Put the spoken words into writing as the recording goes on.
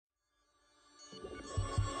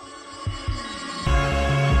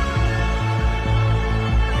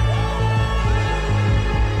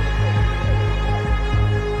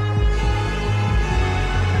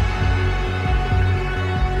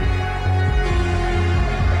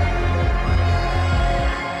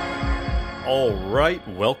right,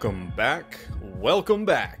 welcome back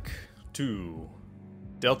to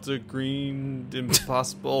Delta Green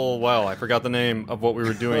Impossible. Wow, I forgot the name of what we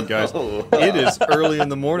were doing, guys. It is early in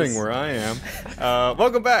the morning where I am.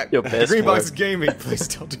 Welcome back. The Green Box Gaming plays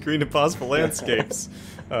Delta Green Impossible Landscapes.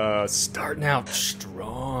 Starting out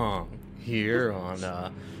strong here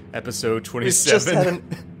on episode 27. We just had an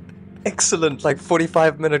excellent,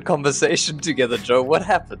 45-minute conversation together, Joe. What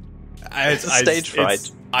happened? Stage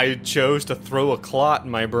fright. I chose to throw a clot in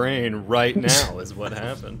my brain right now is what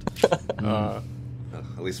happened. At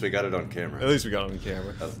least we got it on camera.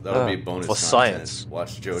 That'll be bonus for content. Science.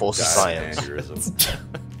 Watch Joe for die science. of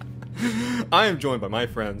aneurysm. I am joined by my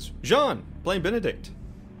friends Jean, playing Benedict.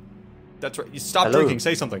 That's right. You stop Hello. drinking.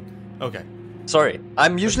 Say something. Okay. Sorry,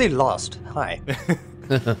 I'm usually lost. Hi.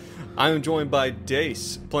 I am joined by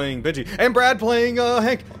Dace, playing Benji, and Brad, playing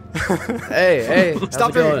Hank. Hey,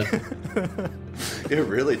 Stop how's it drinking. going? You're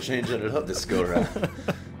really changing it up this go round.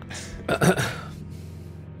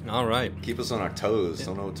 All right. Keep us on our toes.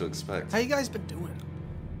 Don't know what to expect. How you guys been doing?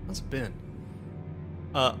 How's it been?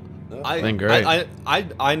 Been great.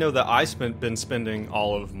 I know that been spending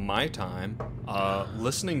all of my time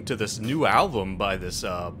listening to this new album by this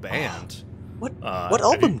band. What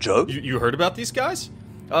album, Joe? You heard about these guys?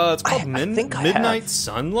 It's called I think I Midnight have.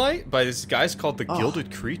 Sunlight by these guys called the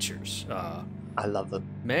Gilded Creatures. I love them.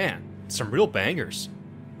 Man, some real bangers.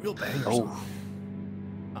 Real bangers. Oh.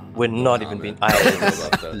 We're not even being...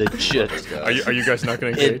 legit. Are you guys not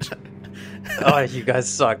going to engage? Oh, you guys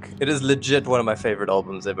suck. It is legit one of my favorite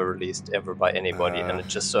albums ever released, ever by anybody, and it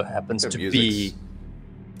just so happens to be...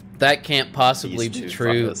 That can't possibly These be two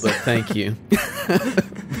true, fuckers. but thank you.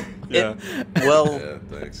 Yeah. Well, Yeah,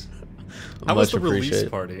 thanks. How was the Much release appreciated.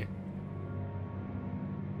 party?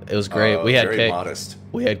 It was great. We had very cake. modest.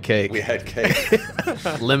 We had cake. We had cake.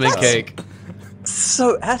 Lemon cake.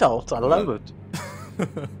 so adult. I love it.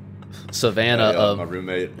 Savannah. My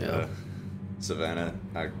roommate, yeah. Savannah,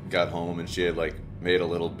 I got home and she had made a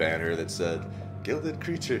little banner that said "Gilded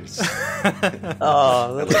Creatures."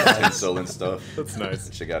 Oh, Had, that's tinsel and stuff. That's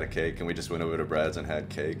nice. She got a cake and we just went over to Brad's and had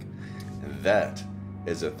cake. And that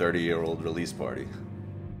is a 30-year-old release party.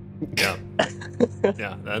 Yeah.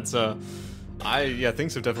 Yeah, that's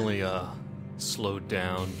things have definitely slowed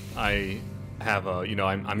down. I have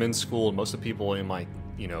I'm in school and most of the people in my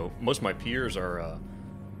most of my peers are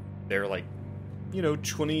they're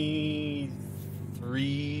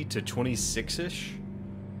 23 to 26ish.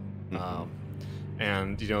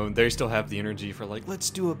 And they still have the energy for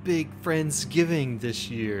let's do a big Friendsgiving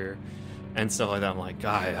this year and stuff like that. I'm like,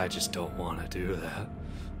 I just don't want to do that.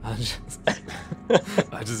 I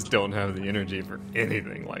just don't have the energy for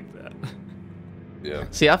anything like that. Yeah.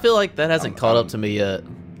 See, I feel like that hasn't caught up to me yet.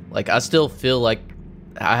 I still feel like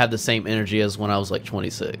I have the same energy as when I was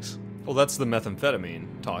 26. Well, that's the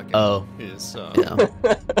methamphetamine talking. Oh. Is Yeah.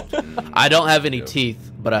 I don't have any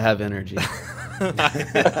teeth, but I have energy.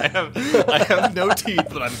 I have no teeth,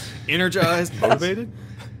 but I'm energized, motivated.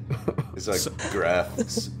 It's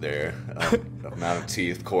graphs there. Amount of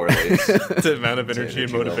teeth correlates. The amount of energy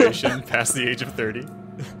and motivation past the age of 30.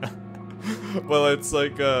 Well, it's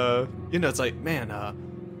man,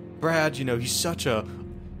 Brad, he's such a,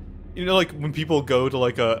 when people go to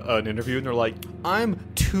an interview and they're like, I'm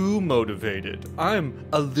too motivated. I'm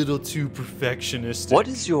a little too perfectionistic. What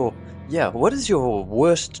is your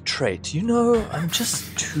worst trait? I'm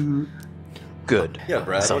just too good. Yeah,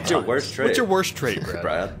 Brad. What's your worst trait? What's your worst trait, Brad?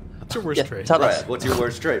 Brad. What's your worst trait? Tell us. Brad, what's your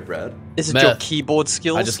worst trait, Brad? Is it Meth. your keyboard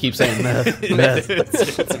skills? I just keep saying meth. Meth.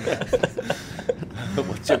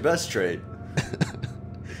 What's your best trait?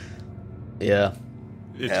 Yeah.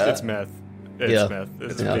 It's meth. It's Yeah. meth.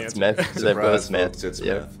 It's Yeah. the It's answer. meth. It's They're Brad's both meth. folks, it's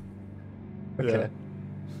Yeah. meth. Okay.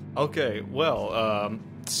 Okay, well,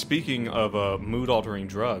 speaking of mood-altering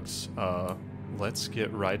drugs, let's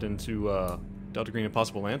get right into Delta Green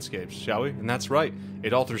Impossible Landscapes, shall we? And that's right,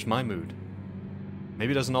 it alters my mood.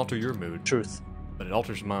 Maybe it doesn't alter your mood, Truth. but it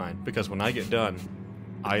alters mine, because when I get done,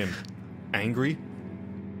 I am angry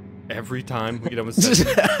every time we get done with session.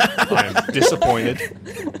 I am disappointed.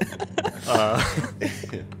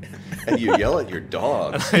 And you yell at your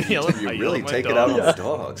dogs. I yell at really my take it out on the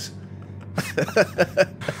dogs. dogs.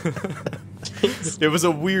 It was a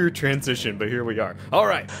weird transition, but here we are. All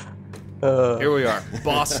right. Here we are.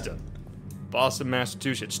 Boston,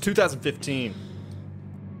 Massachusetts, 2015.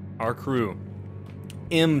 Our crew: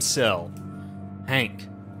 M-Cell, Hank,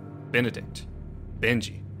 Benedict,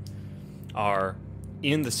 Benji, are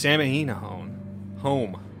in the Samigina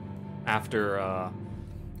home after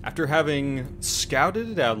having scouted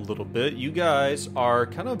it out a little bit. You guys are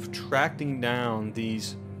kind of tracking down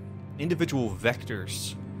these individual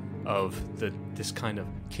vectors of this kind of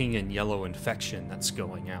king in yellow infection that's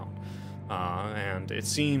going out. And it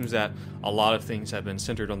seems that a lot of things have been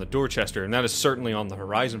centered on the Dorchester, and that is certainly on the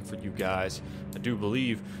horizon for you guys, I do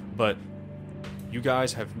believe. But you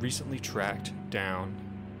guys have recently tracked down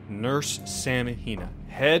Nurse Samigina,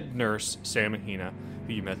 head nurse Samigina,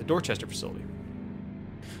 who you met at the Dorchester facility.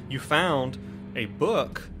 You found a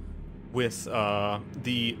book with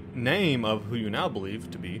the name of who you now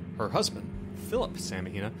believe to be her husband, Philip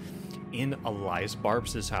Samigina, in Elias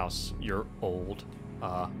Barbs' house, your old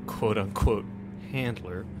quote-unquote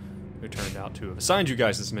handler, who turned out to have assigned you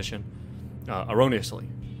guys this mission erroneously,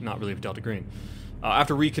 not really with Delta Green.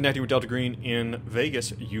 After reconnecting with Delta Green in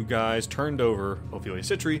Vegas, you guys turned over Ophelia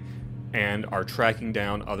Citri and are tracking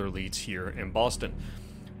down other leads here in Boston.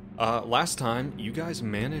 Last time, you guys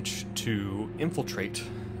managed to infiltrate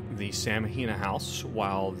the Samigina house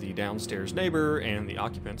while the downstairs neighbor and the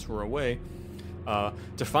occupants were away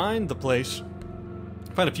to find the place.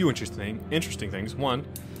 Find a few interesting things. One,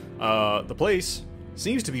 the place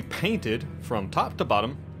seems to be painted from top to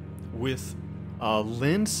bottom with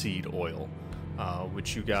linseed oil,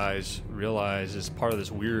 which you guys realize is part of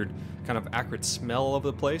this weird kind of acrid smell of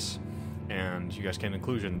the place. And you guys came to the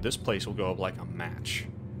conclusion this place will go up like a match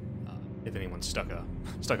if anyone stuck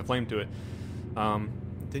a flame to it.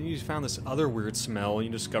 Then you found this other weird smell. You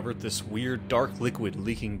discovered this weird dark liquid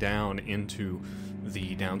leaking down into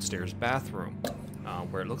the downstairs bathroom,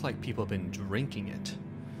 where it looked like people have been drinking it.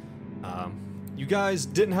 You guys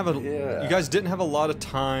didn't have a lot of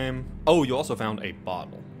time. Oh, you also found a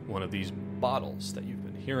bottle, one of these bottles that you've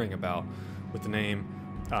been hearing about, with the name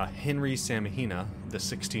Henry Samigina, the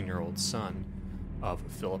 16-year-old son of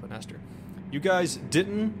Philip and Esther. You guys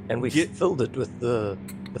didn't, and we filled it with the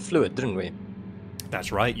fluid, didn't we?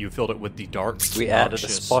 That's right. You filled it with the dark. We added a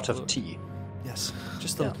spot of tea. Yes,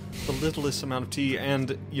 just the littlest amount of tea,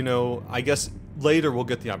 and I guess later we'll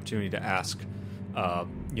get the opportunity to ask,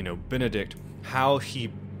 Benedict how he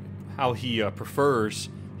prefers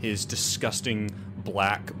his disgusting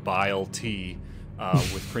black bile tea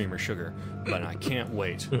with cream or sugar. But I can't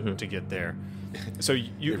wait to get there. So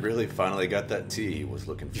you really finally got that tea he was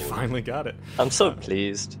looking for. You finally got it. I'm so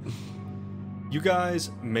pleased. You guys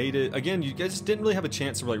made it. Again, you guys didn't really have a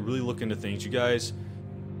chance to really look into things. You guys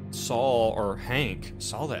Hank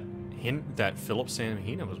saw that Philip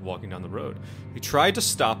Samigina was walking down the road. He tried to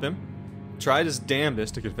stop him, tried his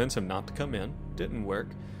damnedest to convince him not to come in. Didn't work.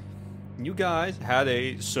 You guys had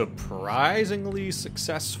a surprisingly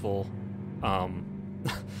successful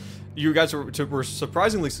you guys were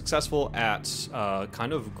surprisingly successful at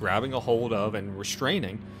kind of grabbing a hold of and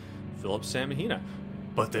restraining Philip Samigina.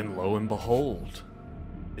 But then, lo and behold,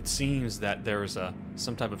 it seems that there's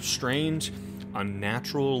some type of strange,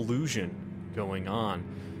 unnatural illusion going on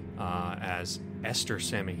as Esther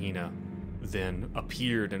Samigina then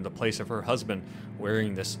appeared in the place of her husband,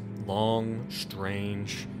 wearing this long,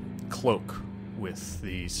 strange cloak with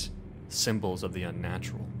these symbols of the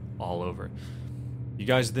unnatural all over it. You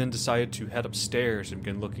guys then decided to head upstairs and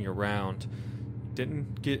begin looking around.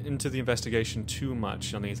 Didn't get into the investigation too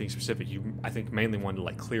much on anything specific. You, I think, mainly wanted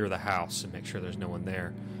to clear the house and make sure there's no one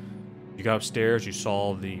there. You got upstairs, you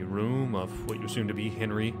saw the room of what you assume to be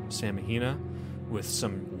Henry Samigina, with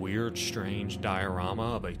some weird, strange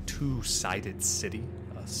diorama of a two-sided city.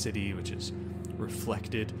 A city which is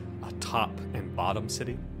reflected, a top and bottom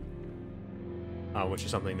city, which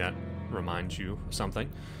is something that reminds you of something.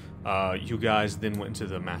 You guys then went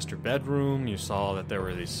into the master bedroom. You saw that there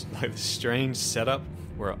were this strange setup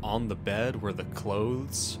where on the bed were the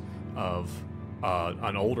clothes of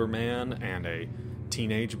an older man and a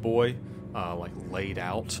teenage boy, laid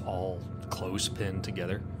out, all clothespin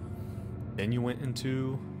together. Then you went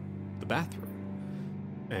into the bathroom.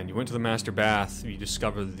 And you went to the master bath. You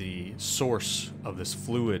discovered the source of this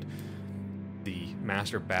fluid. The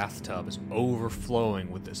master bathtub is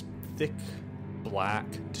overflowing with this thick, black,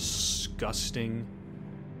 disgusting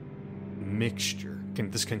mixture,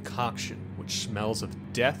 this concoction, which smells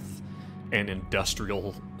of death and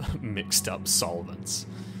industrial mixed up solvents.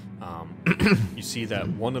 You see that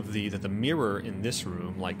the mirror in this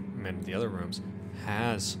room, like many of the other rooms,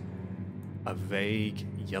 has a vague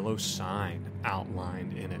yellow sign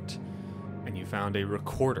outlined in it. And you found a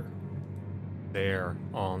recorder there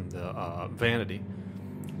on the vanity,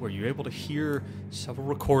 where you're able to hear several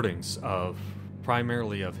recordings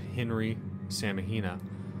primarily of Henry Samigina,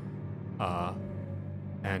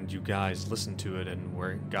 and you guys listened to it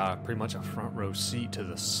and got pretty much a front row seat to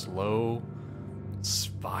the slow,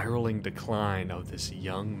 spiraling decline of this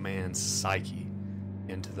young man's psyche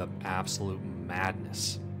into the absolute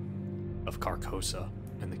madness of Carcosa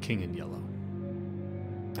and the King in Yellow.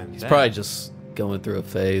 And He's probably just going through a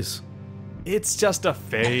phase. It's just a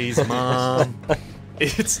phase, Mom.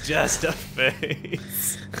 It's just a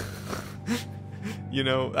phase. You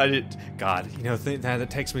know, that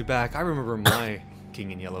takes me back. I remember my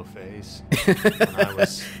King in Yellow phase. When I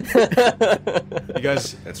was... You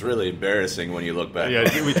guys... It's really embarrassing when you look back. Yeah,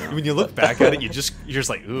 when you look back at it, you're just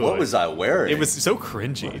like, ooh. What was I wearing? It was so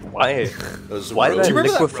cringy. Why did I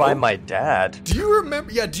liquefy my dad? Do you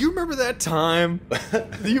remember? Yeah, do you remember that time?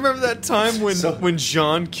 Do you remember that time when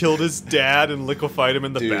Jean killed his dad and liquefied him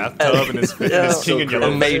in the bathtub and his King in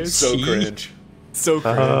Yellow phase? So cringe. So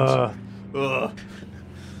cringe. Ugh.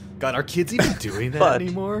 God, are kids even doing that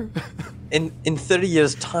anymore? In 30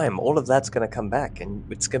 years' time, all of that's going to come back, and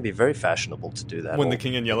it's going to be very fashionable to do that. When the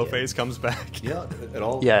King in Yellow phase comes back. Yeah, at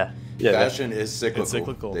all. Yeah. Fashion is cyclical. It's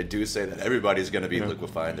cyclical. They do say that everybody's going to be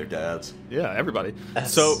liquefying their dads. Yeah, everybody.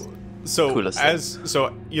 That's So coolest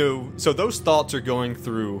those thoughts are going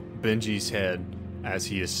through Benji's head as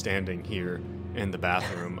he is standing here in the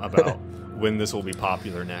bathroom about when this will be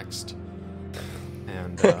popular next.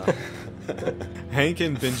 And Hank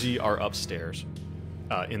and Benji are upstairs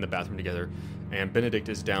in the bathroom together, and Benedict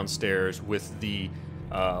is downstairs with the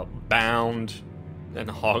bound and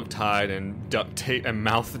hogtied and duct tape and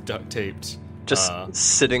mouth duct taped. Just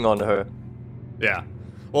sitting on her. Yeah.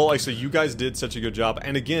 Well, so you guys did such a good job,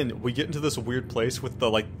 and again, we get into this weird place with the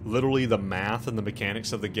literally the math and the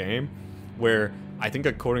mechanics of the game, where I think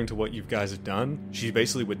according to what you guys have done, she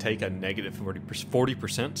basically would take a negative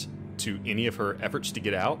 40% to any of her efforts to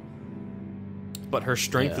get out. But her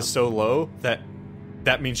strength is so low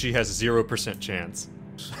that means she has 0% chance.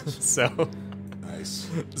 So nice.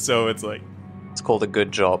 So it's like, it's called a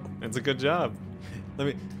good job. It's a good job.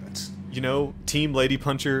 Team Lady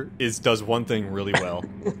Puncher does one thing really well.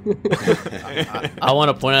 I want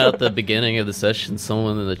to point out at the beginning of the session,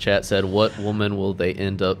 someone in the chat said, "What woman will they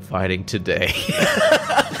end up fighting today?"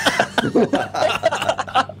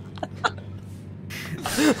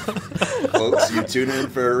 Folks, you tune in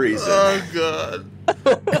for a reason. Oh God,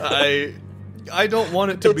 I don't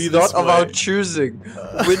want it to be this way. It's not of our choosing.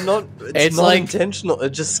 We're not. It's not intentional.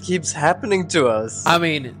 It just keeps happening to us. I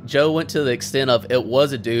mean, Joe went to the extent of it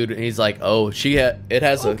was a dude, and he's like, "Oh, it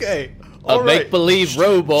has a make-believe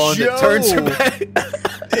robe on that turns her back."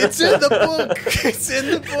 It's in the book. It's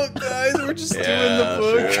in the book, guys. We're just doing the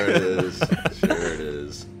book. Sure it is. Sure it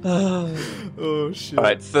is. Oh shit! All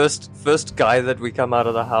right, first guy that we come out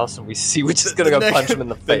of the house and we see, we're just gonna go punch him in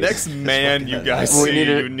the face. The next man you guys see,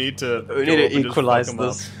 you need to equalize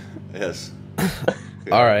this. Yes.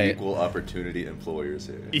 All right. Equal opportunity employers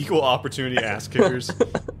here. Equal opportunity ass kickers.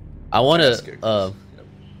 I want to.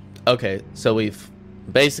 Okay, so we've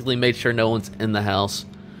basically made sure no one's in the house.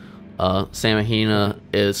 Samigina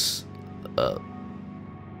is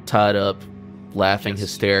tied up, laughing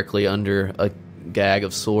hysterically under a gag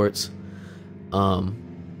of sorts.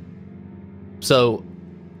 So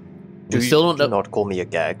we still don't know. Do not call me a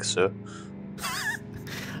gag, sir.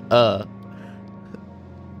 The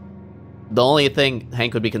only thing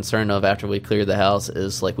Hank would be concerned of after we clear the house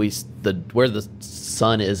is where the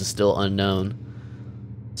sun is still unknown.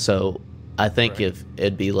 So I think if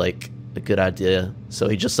it'd be a good idea, so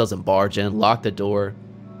he just doesn't barge in, lock the door,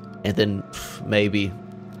 and then maybe,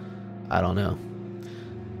 I don't know,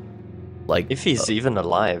 if he's even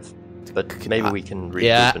alive. But maybe we can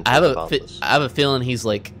read I have a feeling he's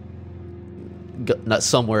not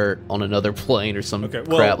somewhere on another plane or some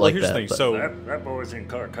crap like here's that. The thing. So that boy's in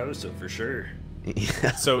Carcosa for sure.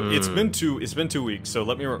 Yeah. So it's been 2 weeks. So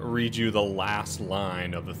let me read you the last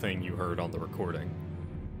line of the thing you heard on the recording.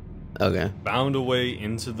 Okay. Bound away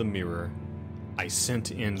into the mirror, I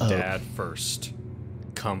sent in Dad first.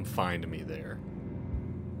 Come find me there.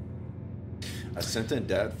 I sent in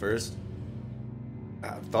Dad first.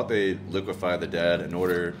 I thought they liquefied the dad in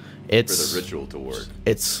order for the ritual to work.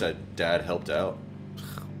 That Dad helped out.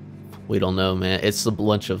 We don't know, man. It's a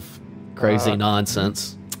bunch of crazy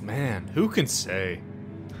nonsense. Man, who can say?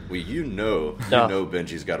 Well, you know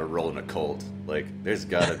Benji's got a role in a cult. There's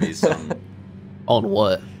got to be some on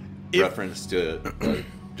what reference to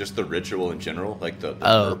just the ritual in general, the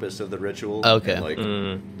purpose of the ritual. Okay,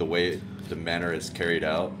 and, the way, the manner it's carried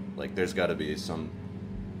out. There's got to be some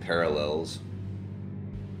parallels.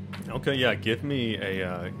 Okay, yeah, give me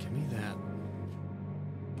that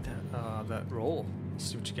roll. Let's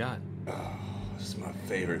see what you got. Oh, this is my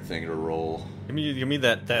favorite thing to roll. Give me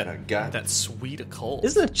that sweet occult.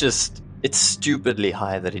 Isn't it just? It's stupidly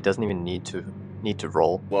high that he doesn't even need to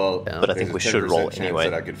roll. Well, but I think we should roll anyway.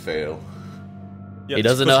 That I could fail. Yeah, he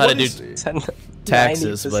doesn't know how to do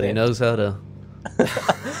taxes, but he knows how to.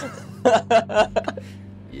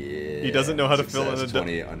 Yeah. He He doesn't know how to fill in a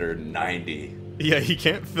 20 under 90. Yeah, he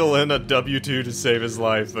can't fill in a W-2 to save his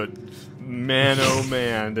life, but man, oh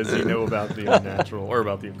man, does he know about the unnatural, or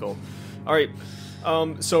about the occult. All right,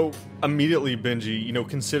 so immediately, Benji,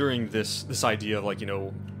 considering this idea of, like,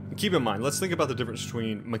 keep in mind, let's think about the difference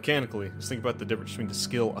between, mechanically, let's think about the difference between the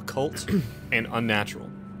skill occult and unnatural.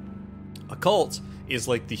 Occult is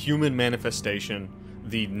like the human manifestation,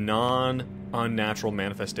 the non-unnatural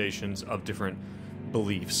manifestations of different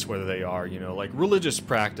beliefs, whether they are, like religious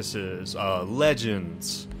practices,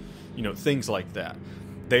 legends, things like that.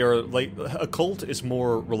 They are like, occult is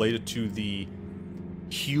more related to the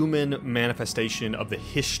human manifestation of the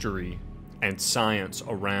history and science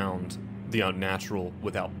around the unnatural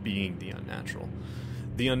without being the unnatural.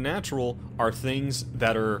 The unnatural are things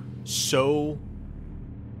that are so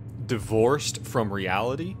divorced from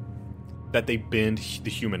reality that they bend the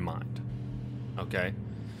human mind. Okay?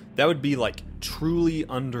 That would be like truly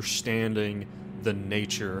understanding the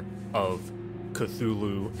nature of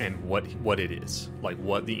Cthulhu and what it is, like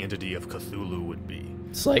what the entity of Cthulhu would be.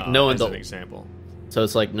 It's like knowing as an example. So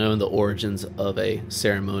it's like knowing the origins of a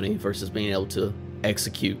ceremony versus being able to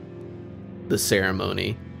execute the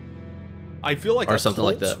ceremony. I feel like or something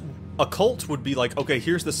like that. A cult would be like, okay,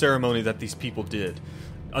 here's the ceremony that these people did.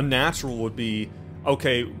 Unnatural would be,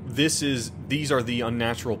 okay, these are the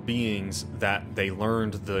unnatural beings that they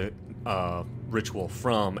learned the ritual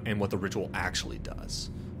from, and what the ritual actually does.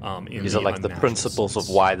 These are like the principles of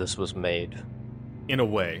why this was made. In a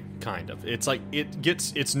way, kind of. It's like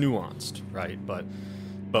it's nuanced, right? But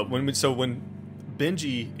when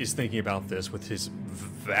Benji is thinking about this with his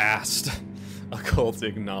vast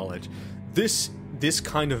occultic knowledge, this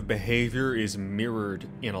kind of behavior is mirrored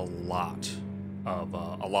in a lot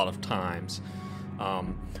of times,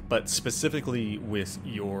 but specifically with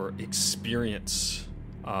your experience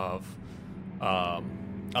of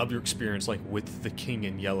your experience, like with the King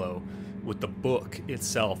in Yellow, with the book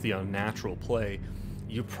itself, the unnatural play,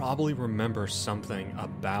 you probably remember something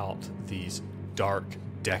about these dark,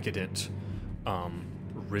 decadent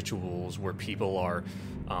rituals where people are,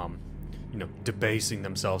 debasing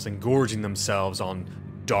themselves and gorging themselves on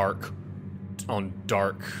dark,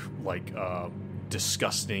 like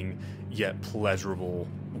disgusting yet pleasurable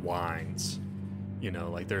wines.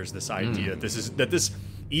 Like there's this idea that this,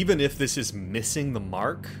 even if this is missing the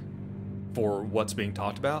mark for what's being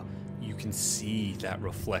talked about, you can see that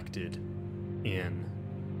reflected in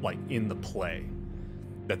the play.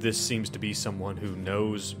 That this seems to be someone who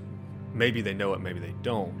knows, maybe they know it, maybe they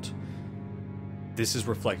don't. This is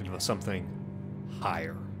reflective of something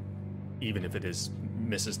higher, even if it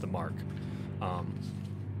misses the mark.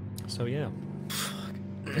 So yeah.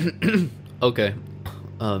 Okay.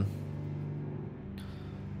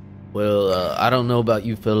 Well, I don't know about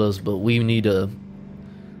you fellas, but we need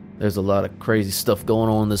there's a lot of crazy stuff going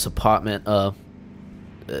on in this apartment. I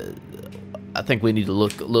think we need to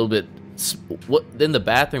look a little bit. What in the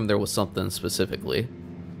bathroom? There was something specifically.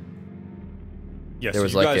 Yes, there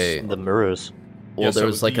was the mirrors. Well, yeah, there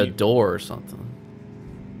was like a door or something.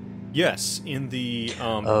 Yes, in the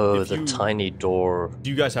the tiny door. Do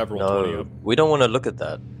you guys have roll 20 up? We don't want to look at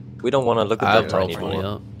that. We don't want to look at that tiny door.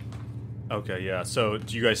 Up. Okay, yeah. So,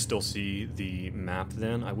 do you guys still see the map?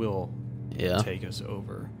 Then I will take us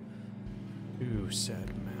over to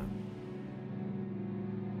said map.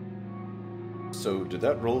 So, did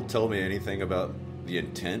that roll tell me anything about the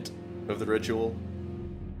intent of the ritual?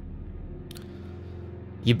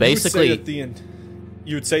 You basically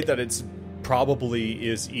you would say that it's probably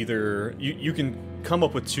is either you can come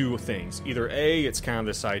up with two things. Either A, it's kind of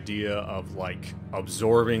this idea of like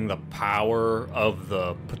absorbing the power of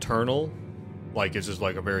the paternal, like it's just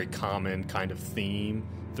like a very common kind of theme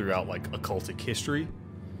throughout like occultic history,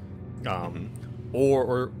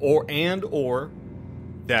 or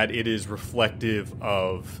that it is reflective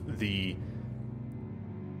of the.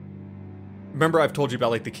 Remember, I've told you about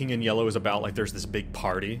like the King in Yellow is about like there's this big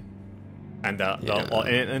party. And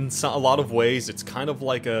in a lot of ways, it's kind of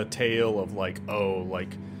like a tale of like,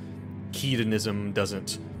 hedonism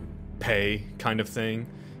doesn't pay kind of thing.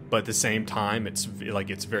 But at the same time, it's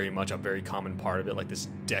very much a very common part of it, like this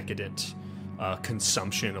decadent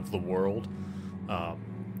consumption of the world.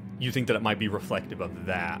 You think that it might be reflective of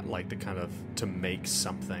that, like the kind of to make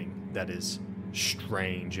something that is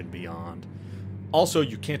strange and beyond. Also,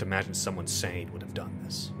 you can't imagine someone sane would have done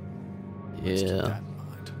this. Let's keep that in mind.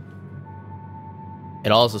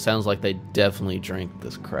 It also sounds like they definitely drank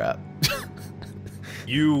this crap.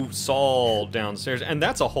 You saw downstairs, and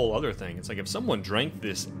that's a whole other thing. It's like if someone drank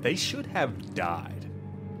this, they should have died.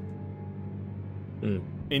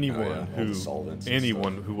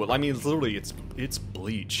 anyone who will. I mean, literally, it's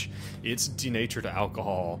bleach, it's denatured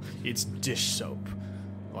alcohol, it's dish soap.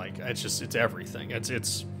 Like it's everything.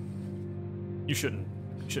 It's you shouldn't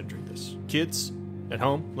drink this. Kids at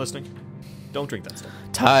home listening, don't drink that stuff.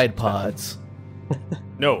 Tide Pods.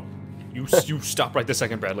 No, you stop right this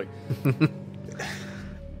second, Bradley.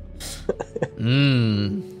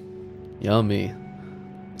 Yummy.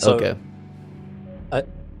 So, okay.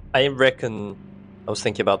 I reckon, I was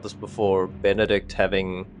thinking about this before, Benedict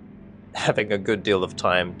having a good deal of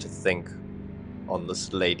time to think on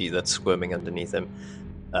this lady that's squirming underneath him.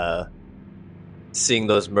 Seeing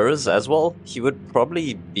those mirrors as well, he would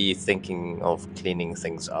probably be thinking of cleaning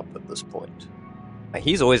things up at this point.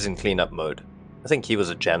 He's always in cleanup mode. I think he was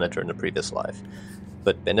a janitor in a previous life.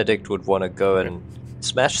 But Benedict would want to go and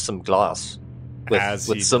smash some glass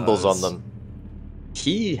with symbols on them.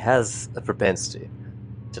 He has a propensity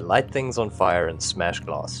to light things on fire and smash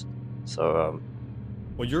glass. So,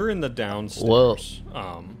 well, you're in the downstairs.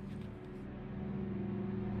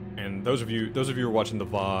 And those of you who are watching the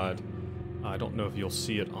VOD, I don't know if you'll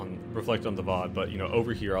see it reflect on the VOD, but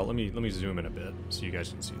over here, let me zoom in a bit so you guys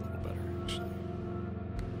can see a little better. Actually,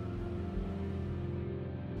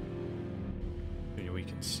 we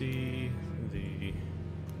can see the.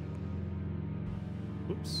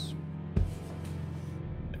 Oops.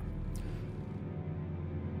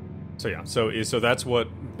 So that's what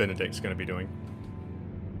Benedict's going to be doing.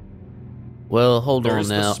 Well, hold on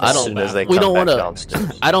now. We don't want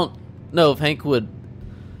to. I don't know if Hank would.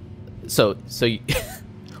 So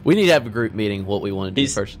we need to have a group meeting. What we want to do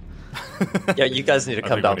first. Yeah, you guys need to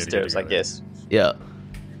come downstairs, I guess. Yeah.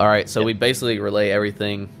 All right. So we basically relay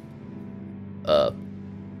everything to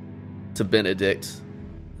Benedict,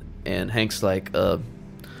 and Hank's like, I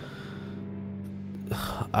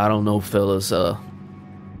don't know, fellas.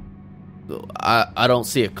 I don't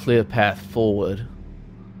see a clear path forward.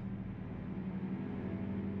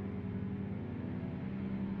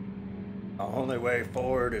 The only way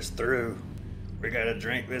forward is through. We gotta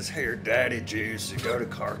drink this here daddy juice and go to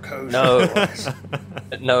Carcosa.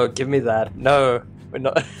 No, give me that. No, we're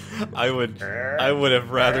not. I would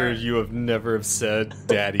have rather you have never have said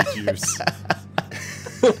daddy juice.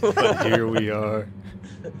 But here we are.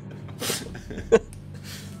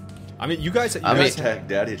 I mean, you guys have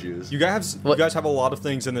daddy juice. You guys have a lot of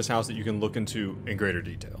things in this house that you can look into in greater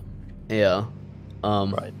detail. Yeah.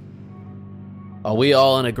 Right. Are we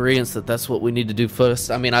all in agreement that that's what we need to do first?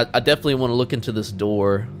 I mean, I definitely want to look into this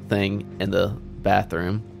door thing in the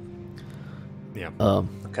bathroom. Yeah.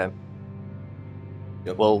 Okay.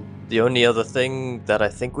 Yep. Well, the only other thing that I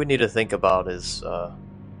think we need to think about is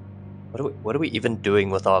what are we even doing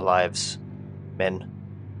with our lives, men?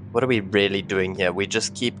 What are we really doing here? We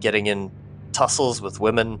just keep getting in tussles with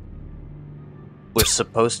women. We're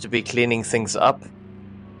supposed to be cleaning things up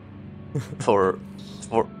for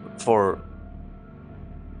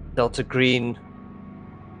Delta Green.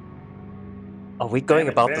 Are we going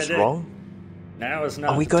about this wrong? Now is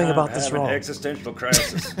not Are we going about this wrong? Existential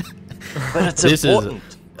crisis. But it's important.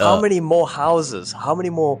 How many more houses? How many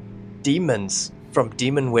more demons from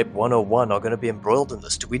Demon Whip 101 are going to be embroiled in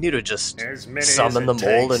this? Do we need to just summon them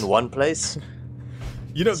all in one place?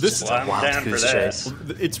 This is a wild goose chase.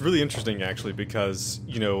 It's really interesting, actually, because,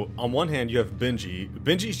 on one hand, you have Benji.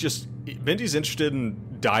 Benji's interested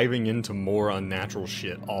in diving into more unnatural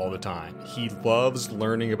shit all the time. He loves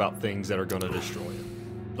learning about things that are going to destroy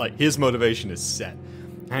him. Like, his motivation is set.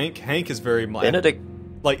 Hank is very much... Benedict...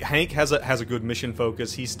 Like, Hank has a good mission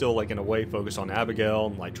focus. He's still, in a way, focused on Abigail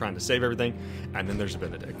and, trying to save everything. And then there's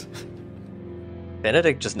Benedict.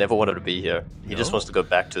 Benedict just never wanted to be here. He just wants to go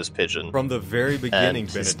back to his pigeon. From the very beginning,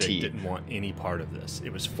 Benedict didn't want any part of this.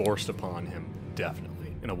 It was forced upon him,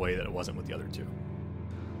 definitely, in a way that it wasn't with the other two.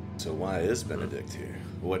 So why is Benedict here?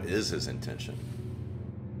 What is his intention?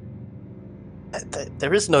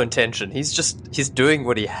 There is no intention. He's doing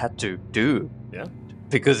what he had to do. Yeah.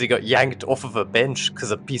 Because he got yanked off of a bench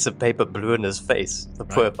because a piece of paper blew in his face. The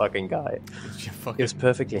poor fucking guy. He was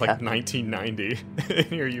perfectly happy. 1990. And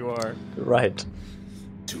here you are. Right.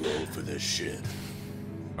 Too old for this shit.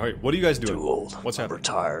 All right, what are you guys doing? Too old. What's happening?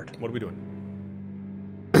 Retired. What are we doing?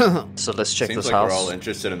 So let's check Seems this like house. We're all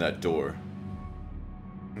interested in that door.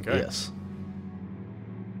 Okay. Yes.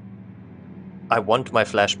 I want my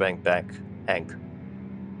flashbang back, Hank.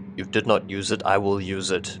 You did not use it. I will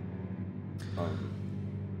use it.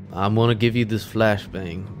 I'm gonna give you this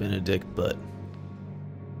flashbang, Benedict, but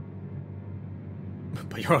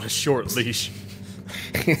you're on a short leash.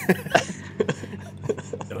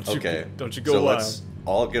 Don't you go so wild.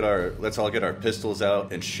 let's all get our pistols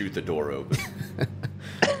out and shoot the door open.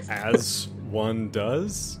 As one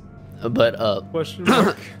does. But Question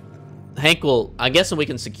mark. Hank will. I guess we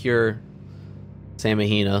can secure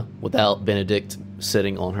Samigina without Benedict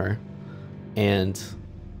sitting on her, and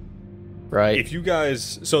right. If you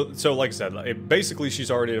guys, so like I said, basically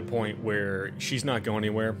she's already at a point where she's not going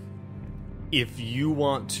anywhere. If you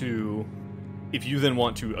then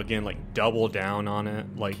want to again like double down on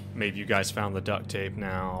it, like maybe you guys found the duct tape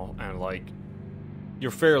now, and like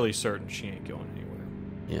you're fairly certain she ain't going anywhere.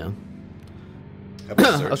 Yeah. Have we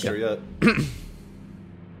searched her yet?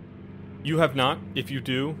 You have not. If you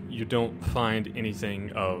do, you don't find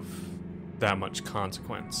anything of that much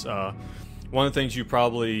consequence. One of the things you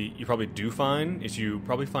probably do find is you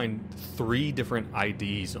probably find 3 different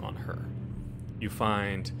IDs on her. You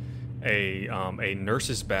find a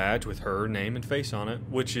nurse's badge with her name and face on it,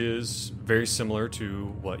 which is very similar to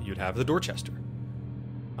what you'd have at the Dorchester.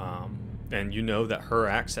 And you know that her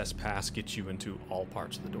access pass gets you into all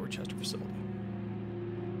parts of the Dorchester facility.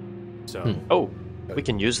 So, oh, we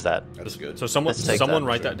can use that. That's good. So someone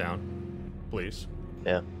write that down, please.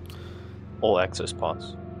 Yeah. All access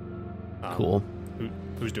pass. Cool.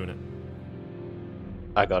 Who's doing it?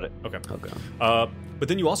 I got it. Okay. Okay. But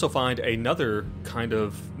then you also find another kind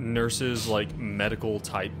of nurse's like medical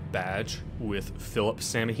type badge with Philip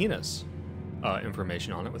Samigina's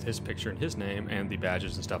information on it, with his picture and his name and the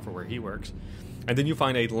badges and stuff for where he works. And then you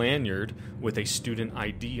find a lanyard with a student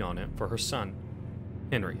ID on it for her son,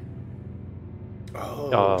 Henry.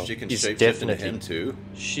 Oh, she can he's shapeshift into him too.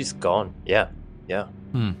 She's gone. Yeah.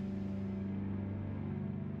 I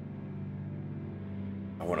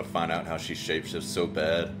want to find out how she shapeshifts so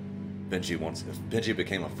bad. Benji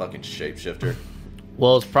became a fucking shapeshifter.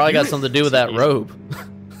 Well, it's probably got something to do with that robe.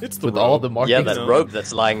 It's the with robe. all the markings. Yeah, that robe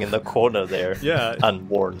that's lying in the corner there. Yeah.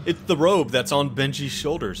 Unworn. It's the robe that's on Benji's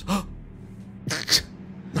shoulders.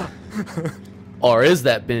 Or is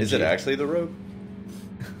that Benji? Is it actually the robe?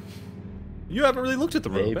 You haven't really looked at the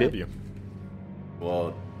robe, Maybe. have you?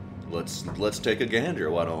 Well, let's take a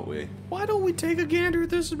gander. Why don't we? Why don't we take a gander at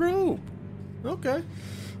this robe? Okay.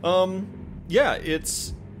 Yeah,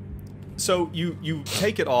 it's... So you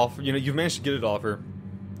take it off, you've managed to get it off her,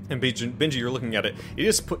 and Benji, you're looking at it. It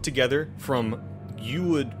is put together from, you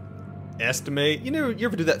would estimate, you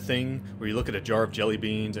ever do that thing where you look at a jar of jelly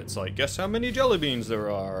beans, and it's like, guess how many jelly beans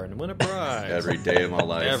there are, and win a prize. Every day of my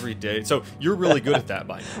life. Every day. So you're really good at that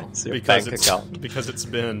by now. It's your bank account. Because it's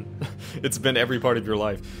been every part of your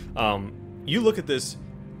life. You look at this,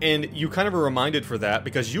 and you kind of are reminded for that,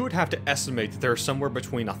 because you would have to estimate that there are somewhere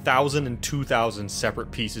between 1,000 and 2,000 separate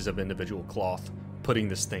pieces of individual cloth putting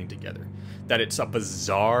this thing together. That it's a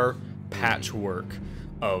bizarre patchwork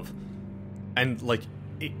of, and like,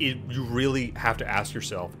 you really have to ask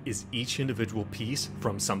yourself, is each individual piece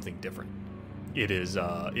from something different? It is,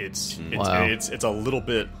 it's a little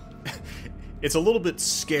bit, it's a little bit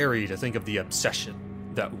scary to think of the obsession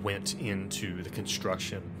that went into the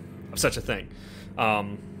construction of such a thing.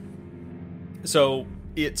 So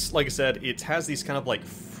it's, like I said, it has these kind of like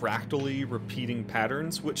fractally repeating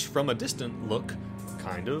patterns, which from a distant look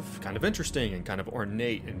kind of interesting and kind of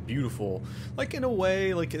ornate and beautiful. Like in a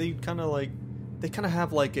way, like they kind of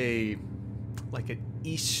have like an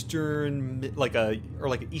Eastern, like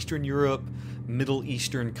an Eastern Europe, Middle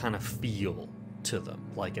Eastern kind of feel to them,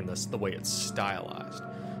 like in the way it's stylized.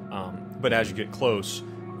 But as you get close,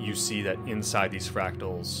 you see that inside these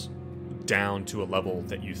fractals, down to a level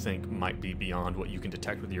that you think might be beyond what you can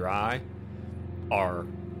detect with your eye, are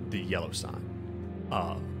the yellow sign.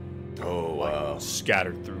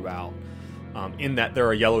 Scattered throughout. In that there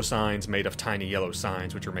are yellow signs made of tiny yellow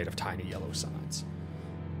signs, which are made of tiny yellow signs.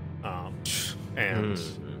 And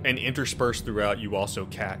interspersed throughout, you also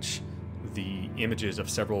catch the images of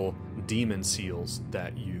several demon seals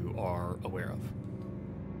that you are aware of.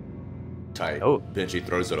 Tight. Oh, Benji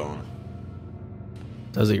throws it on.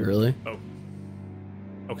 Does he really? Oh.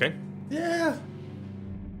 Okay. Yeah.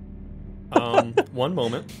 One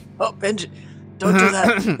moment. Oh, Benji. Don't do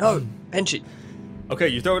that. No, Benji. Okay,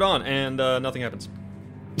 you throw it on, and nothing happens.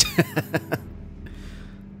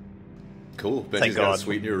 Cool. Benji's got a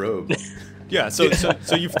sweet new robe. Yeah, so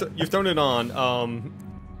you've thrown it on.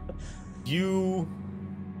 You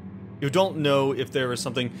don't know if there is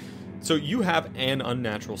something. So you have an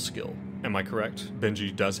unnatural skill. Am I correct?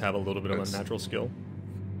 Benji does have a little bit of unnatural skill.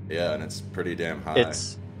 Yeah, and it's pretty damn high.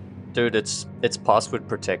 It's password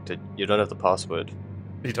protected. You don't have the password.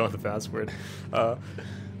 You don't have the password.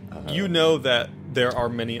 You know that there are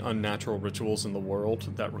many unnatural rituals in the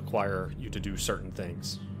world that require you to do certain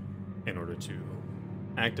things in order to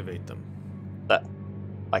activate them.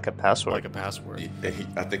 Like a password. Like a password.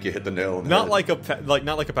 I think you hit the nail on the not head.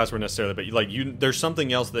 Not like a password necessarily, but there's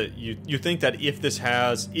something else that you think that if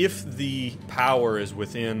the power is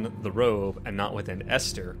within the robe and not within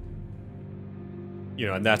Esther,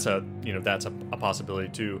 and that's a possibility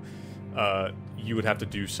too. You would have to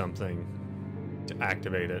do something to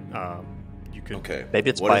activate it. You could. Okay. Maybe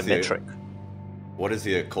it's biometric. What is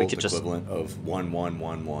the occult equivalent of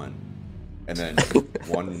 1111? And then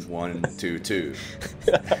 1122.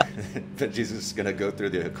 But Jesus is gonna go through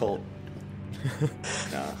the occult.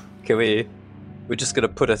 Nah. Can we're just gonna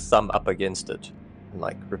put a thumb up against it and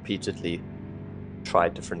like repeatedly try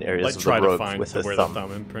different areas of the robe with a where thumb. the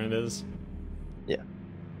thumb imprint is. Yeah.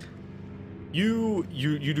 You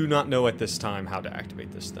do not know at this time how to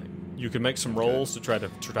activate this thing. You can make some rolls to try to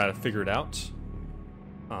figure it out.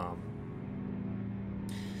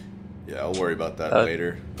 Yeah, I'll worry about that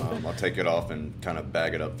later. I'll take it off and kind of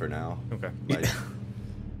bag it up for now. Okay. Like,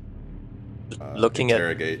 Looking at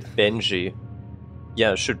Benji,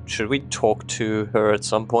 yeah, should we talk to her at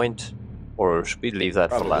some point, or should we leave that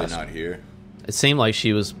probably for last? Not here. It seemed like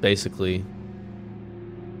she was basically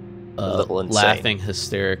a little insane. laughing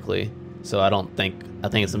hysterically. So I think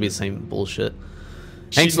it's gonna be the same bullshit.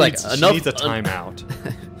 She needs a timeout.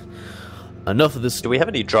 Enough of this. Do we have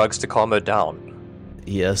any drugs to calm her down?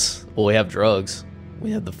 Yes. Well, we have drugs.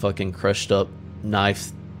 We have the fucking crushed up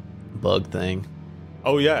knife bug thing.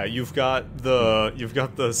 Oh yeah, you've got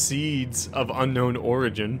the seeds of unknown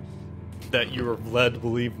origin that you were led to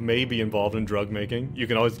believe may be involved in drug making. You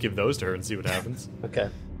can always give those to her and see what happens. Okay.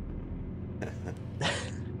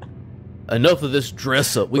 Enough of this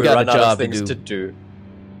dress up. We got a job to do.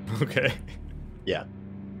 Okay. Yeah.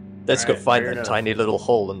 Let's go find that tiny little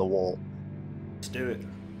hole in the wall. Let's do it.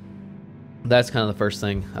 That's kind of the first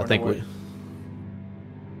thing I think we.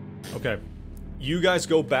 Okay. You guys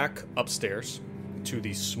go back upstairs to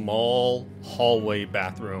the small hallway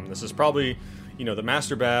bathroom. This is probably, the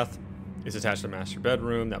master bath is attached to the master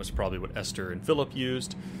bedroom. That was probably what Esther and Philip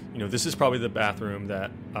used. This is probably the bathroom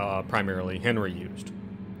that primarily Henry used.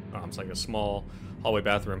 It's like a small hallway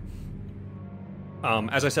bathroom.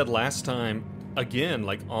 As I said last time, again,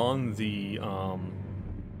 like on the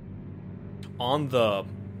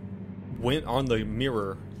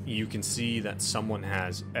mirror, you can see that someone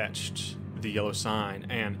has etched the yellow sign,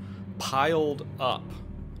 and piled up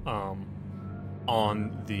all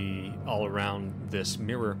around this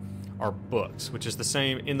mirror are books, which is the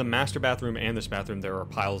same in the master bathroom and this bathroom. There are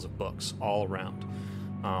piles of books all around.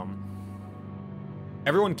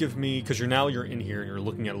 Everyone give me, because you're in here and you're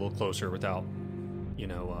looking at it a little closer without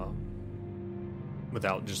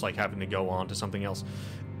just like having to go on to something else.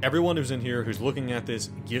 Everyone who's in here who's looking at this,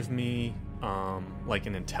 give me like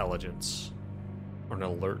an intelligence or an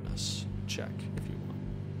alertness check if you want.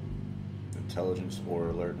 Intelligence or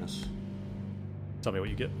alertness. Tell me what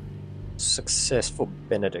you get. Success for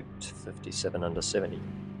Benedict, 57 under 70.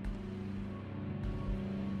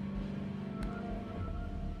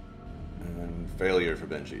 And failure for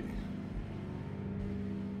Benji.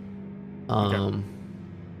 Okay.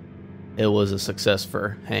 It was a success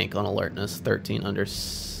for Hank on alertness, 13 under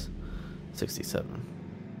 67.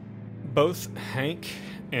 Both Hank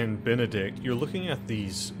and Benedict, you're looking at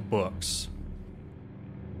these books.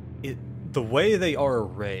 The way they are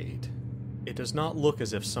arrayed, it does not look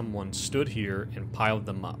as if someone stood here and piled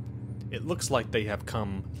them up. It looks like they have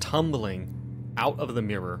come tumbling out of the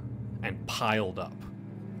mirror and piled up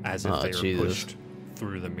as if they were pushed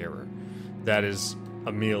through the mirror. That is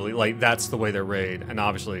immediately, like, that's the way they're arrayed, and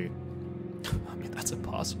obviously, I mean, that's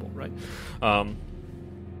impossible, right?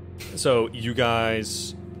 So you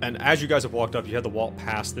guys, and as you guys have walked up, you had to walk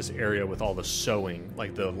past this area with all the sewing,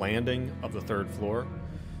 like the landing of the third floor,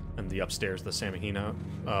 and the upstairs, the Samigina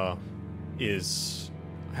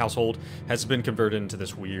household has been converted into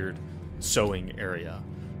this weird sewing area.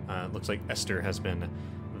 It looks like Esther has been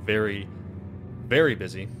very, very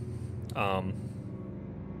busy. Now,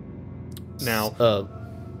 go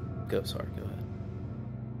ahead.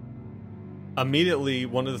 Immediately,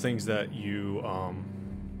 one of the things that you,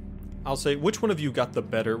 I'll say, which one of you got the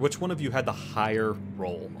better? Which one of you had the higher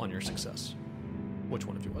roll on your success? Which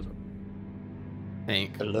one of you was it?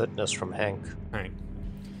 Hank. Alertness from Hank. Hank.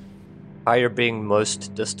 Higher being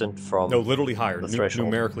most distant from. No, literally higher. The threshold.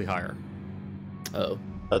 Numerically higher. Oh,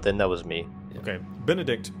 then that was me. Yeah. Okay,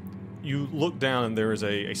 Benedict, you look down and there is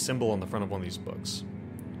a symbol on the front of one of these books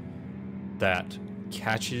that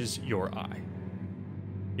catches your eye.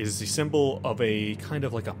 It is the symbol of a kind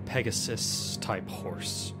of like a Pegasus type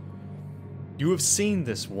horse. You have seen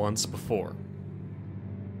this once before.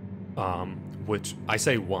 Which I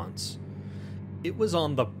say once. It was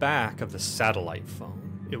on the back of the satellite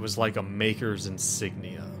phone it was like a maker's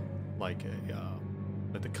insignia, like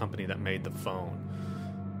the company that made the phone.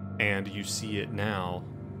 And you see it now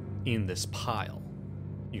in this pile.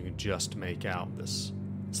 You can just make out this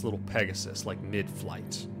little Pegasus, like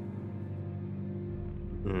mid-flight.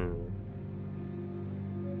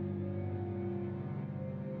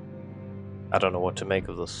 I don't know what to make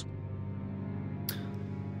of this.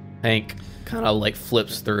 Hank kind of like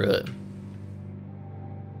flips through it.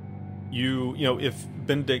 You know, if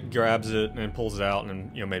Benedict grabs it and pulls it out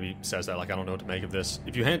and, maybe says that, like, I don't know what to make of this.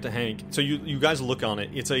 If you hand it to Hank, so you guys look on it,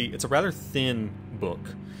 it's a rather thin book.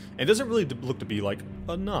 It doesn't really look to be like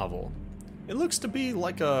a novel. It looks to be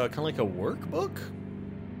like a kind of like a workbook.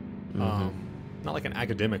 Not like an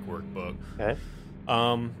academic workbook. Okay.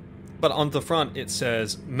 But on the front it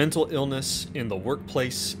says "Mental Illness in the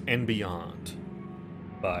Workplace and Beyond"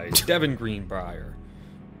 by Devin Greenbrier.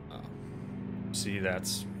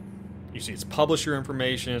 You see its publisher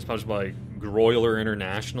information. It's published by Groyler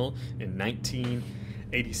International in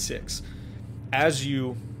 1986. As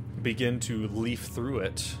you begin to leaf through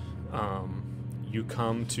it, you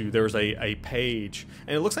come to, there's a page,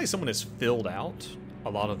 and it looks like someone has filled out a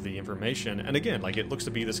lot of the information. And again, like, it looks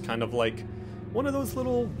to be this kind of like one of those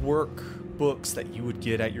little work books that you would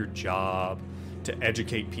get at your job to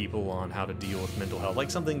educate people on how to deal with mental health,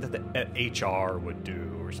 like something that the HR would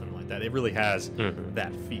do or something like that. It really has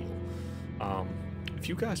that feel. If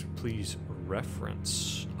you guys would please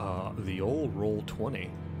reference the old Roll20,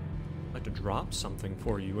 I'd like to drop something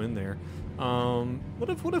for you in there. What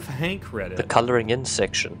if Hank read it? The coloring in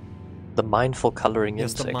section. The mindful coloring in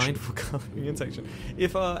section. Yes, the mindful coloring in section.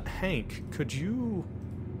 If Hank, could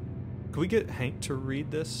we get Hank to read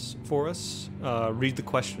this for us? Read the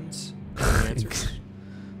questions and the answers.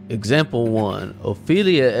 Example 1.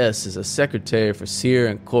 Ophelia S. is a secretary for Sear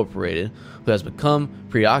Incorporated who has become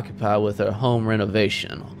preoccupied with her home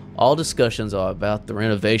renovation. All discussions are about the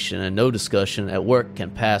renovation, and no discussion at work can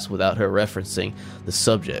pass without her referencing the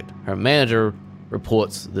subject. Her manager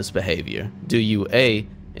reports this behavior. Do you A.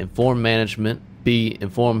 inform management, B.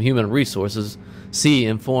 inform human resources, C.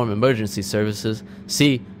 inform emergency services,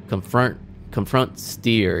 C. confront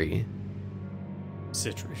Citry,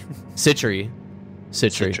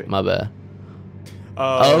 my bad.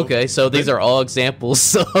 Okay, so these are all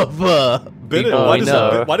examples of why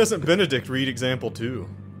doesn't Benedict read example 2?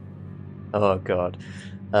 Oh god.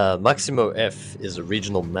 Maximo F. is a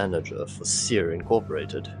regional manager for Sear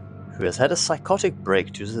Incorporated, who has had a psychotic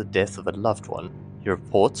break due to the death of a loved one. He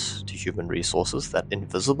reports to human resources that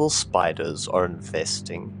invisible spiders are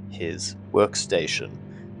infesting his workstation.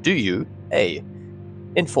 Do you A.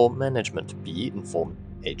 inform management, B. inform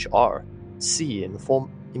HR, C. inform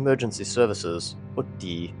emergency services, or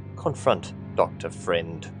D. confront Dr.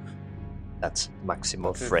 Friend? That's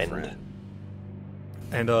Maximo Friend.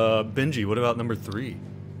 And Benji, what about number 3?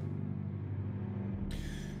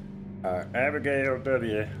 Abigail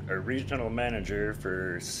W., a regional manager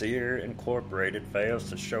for Sear Incorporated, fails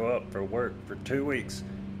to show up for work for 2 weeks.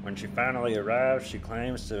 When she finally arrives, she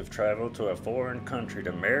claims to have traveled to a foreign country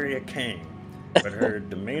to marry a king, but her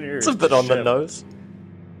demeanor is a bit on the nose.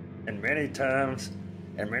 And many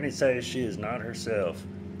say she is not herself.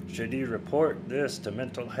 Should you report this to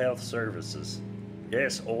mental health services?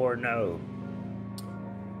 Yes or no?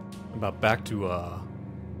 About back to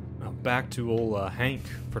old Hank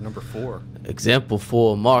for number 4. Example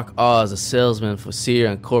 4. Mark R. is a salesman for Sear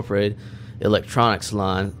Incorporated electronics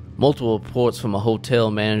line. Multiple reports from a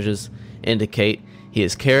hotel managers indicate he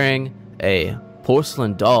is carrying a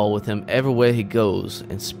porcelain doll with him everywhere he goes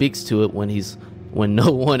and speaks to it when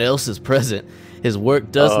no one else is present. His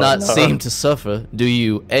work does not seem to suffer. Do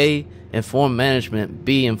you A. inform management,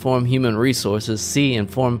 B. inform human resources, C.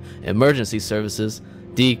 inform emergency services,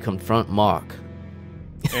 D. confront Mark?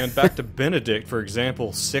 And back to Benedict for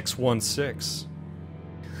example 616.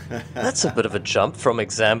 That's a bit of a jump from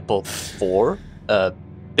example 4.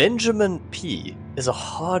 Benjamin P. is a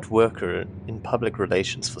hard worker in public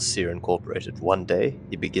relations for Sear Incorporated. One day,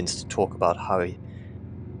 he begins to talk about how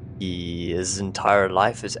his entire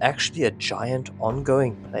life is actually a giant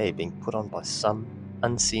ongoing play being put on by some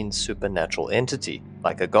unseen supernatural entity,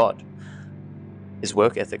 like a god. His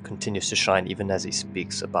work ethic continues to shine even as he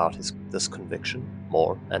speaks about this conviction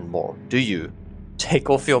more and more. Do you take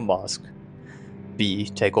off your mask? B.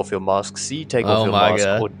 Take off your mask. C. Take off your mask.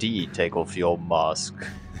 God. Or D. Take off your mask.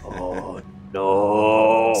 Oh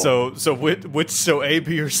no! So A,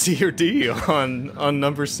 B, or C, or D on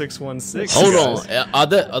number 616. Hold on, are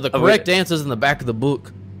the correct answers in the back of the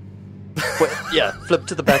book? Wait, yeah, flip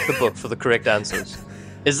to the back of the book for the correct answers.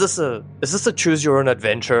 Is this a choose your own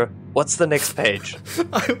adventure What's the next page?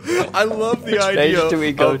 I love the Which idea page do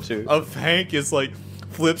we go to? of Hank is like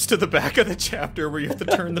flips to the back of the chapter where you have to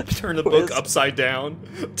turn the book upside down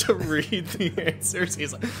to read the answers.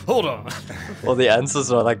 He's like, hold on. Well, the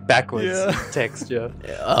answers are like backwards text, yeah.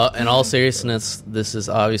 In all seriousness, this is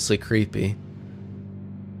obviously creepy.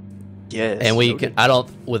 Yes. And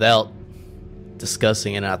without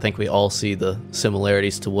discussing it, I think we all see the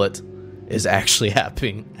similarities to what is actually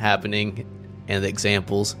happening and the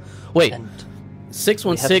examples. Wait,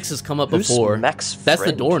 616 has come up before. Max That's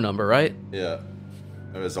the door number, right? Yeah.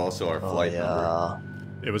 It was also our flight number.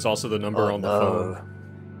 It was also the number on the phone.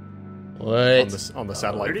 What? On the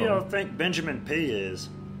satellite Who do phone. y'all think Benjamin P. is?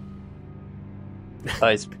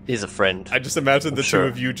 He's a friend. I just imagine the two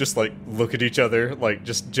of you just like look at each other, like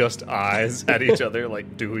just eyes at each other,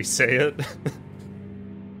 like, do we say it?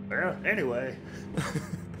 Well, anyway.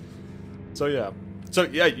 So yeah,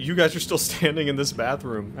 you guys are still standing in this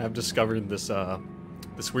bathroom. I've discovered this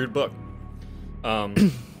weird book.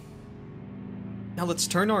 Now let's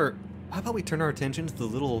how about we turn our attention to the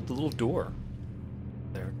little door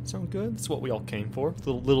there. Sound good? That's what we all came for.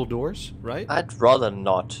 The little doors, right? I'd rather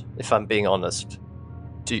not, if I'm being honest,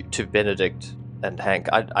 to Benedict and Hank.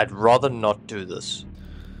 I'd rather not do this.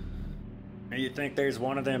 You think there's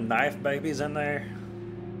one of them knife babies in there?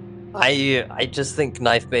 I just think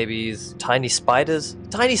knife babies, tiny spiders.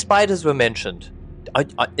 Tiny spiders were mentioned.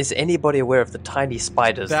 Is anybody aware of the tiny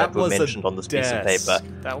spiders that were mentioned on this piece of paper?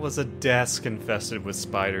 That was a desk infested with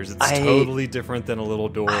spiders. It's totally different than a little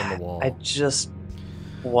door in the wall. I just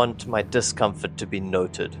want my discomfort to be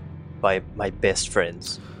noted by my best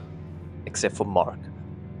friends, except for Marbus.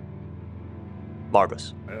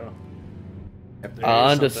 Well, if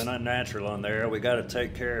there's something I unnatural on there, we got to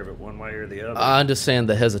take care of it one way or the other. I understand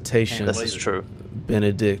the hesitation. This is true,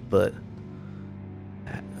 Benedict, but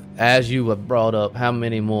as you have brought up, how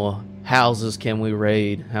many more houses can we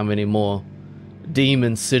raid? How many more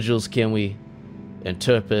demon sigils can we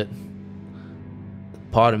interpret?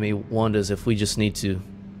 Part of me wonders if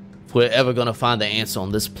we're ever going to find the answer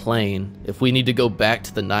on this plane, if we need to go back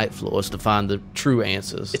to the night floors to find the true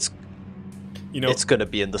answers. it's going to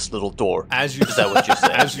be in this little door. Is that what you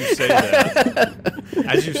said?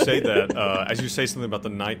 As you say something about the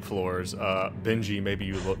night floors, Benji, maybe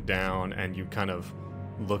you look down and you kind of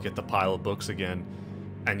look at the pile of books again,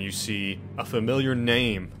 and you see a familiar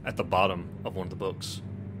name at the bottom of one of the books.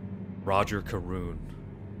 Roger Caroon.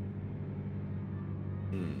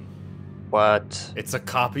 What? It's a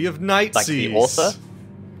copy of Night Like Seas. the author?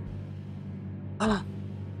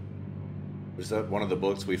 Was that one of the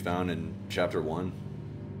books we found in chapter 1?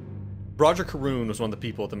 Roger Caroon was one of the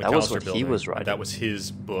people at the McAllister That was what building. he was writing. That was his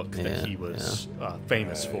book that he was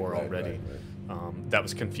famous for already. That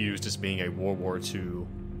was confused as being a World War II.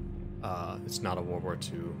 It's not a World War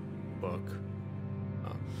II book.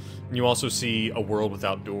 And you also see A World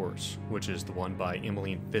Without Doors, which is the one by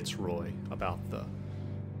Emmeline Fitzroy about the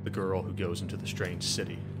girl who goes into the strange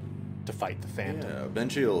city to fight the Phantom. Yeah,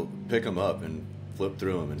 Benji will pick them up and flip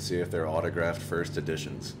through them and see if they're autographed first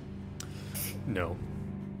editions. No.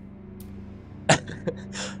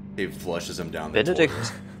 He flushes them down the toilet.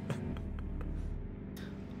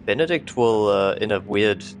 Benedict will, in a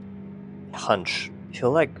weird hunch,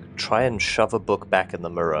 he'll try and shove a book back in the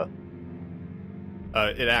mirror.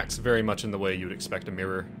 It acts very much in the way you would expect a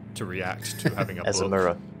mirror to react to having a As book a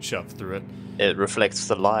mirror. shoved through it. It reflects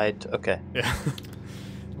the light. Okay. Yeah.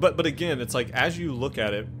 But again, it's like, as you look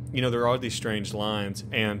at it, there are these strange lines,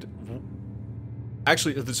 and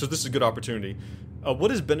actually, so this is a good opportunity. What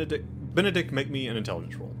does Benedict, make me an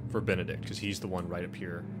intelligence roll for Benedict, because he's the one right up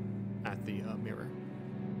here at the mirror.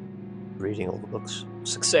 Reading all the books.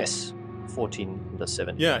 Success. 14 to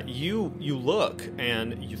 7. Yeah, you look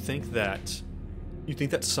and you think that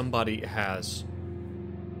somebody has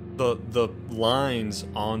the lines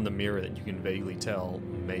on the mirror that you can vaguely tell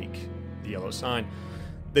make the yellow sign.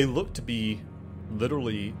 They look to be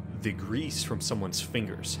literally the grease from someone's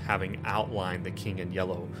fingers having outlined the king in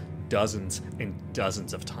yellow dozens and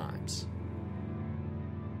dozens of times.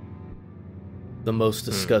 The most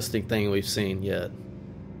disgusting thing we've seen yet.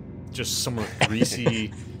 Just some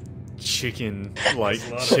greasy chicken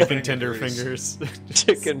tender fingers.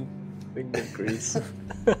 Chicken finger grease.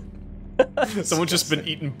 Someone's just been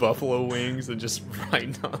eating buffalo wings and just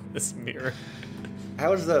writing on this mirror.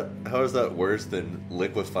 How is that worse than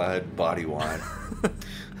liquefied body wine?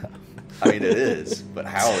 I mean, it is, but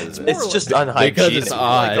how is it? It's just unhygienic. Because it's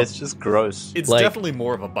odd. It's just gross. It's definitely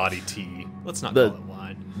more of a body tea. Let's not call it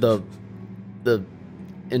wine. The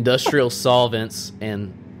industrial solvents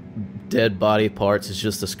and dead body parts is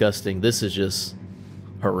just disgusting. This is just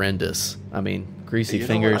horrendous. I mean, greasy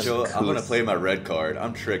fingers. I'm going to play my red card.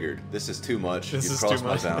 I'm triggered. This is too much. You've crossed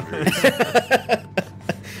my boundaries.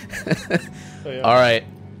 All right.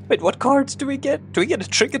 Wait, what cards do we get? Do we get a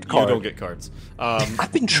triggered card? You don't get cards.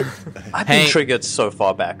 I've been triggered so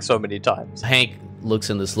far back, so many times. Hank looks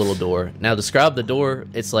in this little door. Now, describe the door.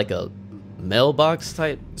 It's like a mailbox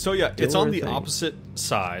type. So yeah, it's on the opposite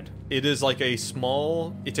side. It is like a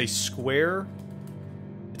square. It's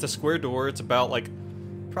a square door. It's about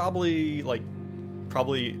probably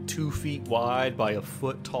 2 feet wide by a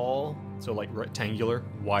foot tall. So rectangular,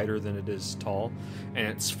 wider than it is tall, and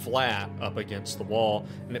it's flat up against the wall,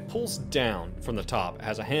 and it pulls down from the top. It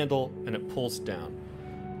has a handle, and it pulls down.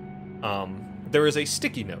 There is a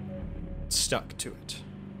sticky note stuck to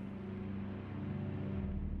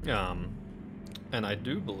it. And I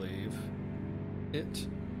do believe it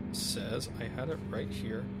says, I had it right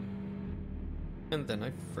here, and then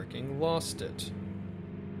I freaking lost it.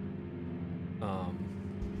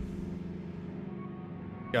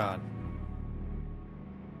 God.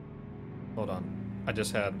 Hold on. I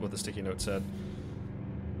just had what the sticky note said.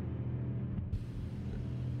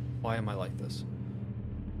 Why am I like this?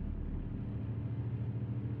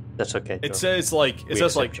 That's okay. It says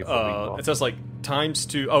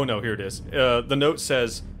 ×2. Oh no, here it is. The note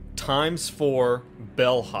says ×4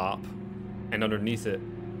 bellhop, and underneath it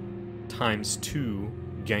 ×2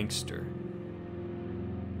 gangster.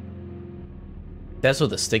 That's what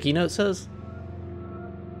the sticky note says?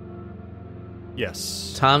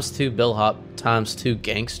 Yes. ×2 bellhop, ×2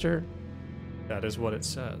 gangster? That is what it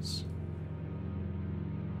says.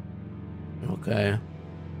 Okay.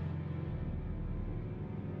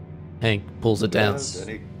 Hank pulls it down.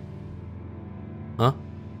 Huh?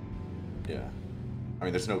 Yeah. I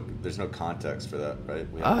mean, there's no context for that, right?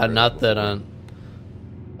 Not that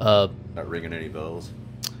Not ringing any bells.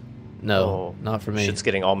 No, not for me. Shit's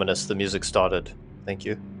getting ominous. The music started. Thank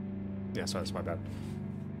you. Yeah, sorry, that's my bad.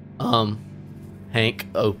 Hank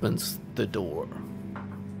opens the door.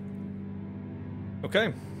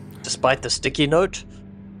 Okay. Despite the sticky note?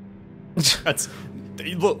 That's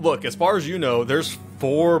look, as far as you know, there's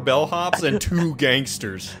 4 bellhops and 2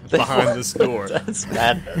 gangsters behind this door. That's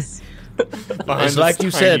madness. It's like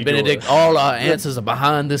you said, Benedict, all our answers are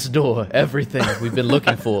behind this door. Everything we've been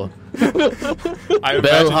looking for.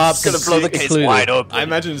 Bellhops gonna blow the case wide open. I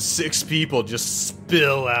imagine 6 people just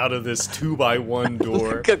spill out of this 2x1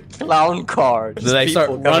 door. Like a clown car. Do they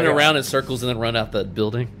start running around in circles and then run out the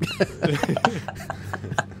building?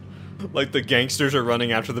 Like the gangsters are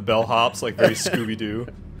running after the bellhops, like very Scooby-Doo.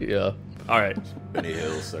 Yeah. All right. Benny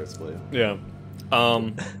Hill starts playing. Yeah.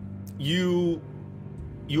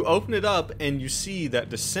 You open it up and you see that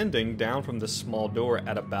descending down from this small door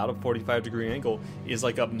at about a 45-degree angle is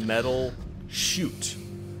like a metal chute.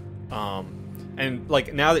 And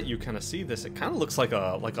now that you kind of see this, it kind of looks like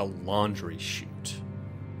a laundry chute,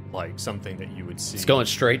 like something that you would see. It's going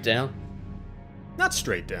straight down. Not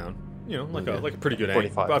straight down. You know, like a pretty good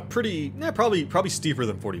 45. angle. Probably steeper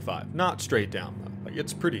than 45. Not straight down though. Like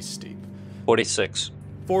it's pretty steep. 46.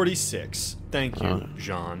 46. Thank you,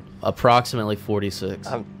 Jean. Approximately 46.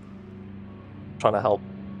 I'm trying to help.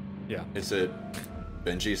 Yeah. Is it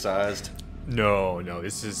Benji sized? No.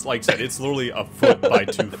 This is, like I said, it's literally a foot by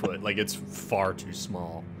 2 foot. Like, it's far too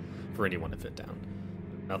small for anyone to fit down.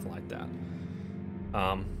 Nothing like that.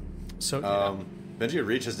 Yeah. Benji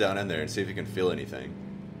reaches down in there and see if he can feel anything.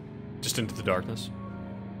 Just into the darkness.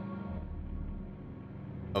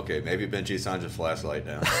 Okay, maybe Benji signs a flashlight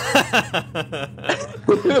down.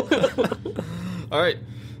 All right.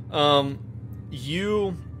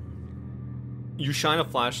 You shine a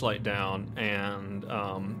flashlight down, and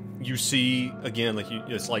you see again,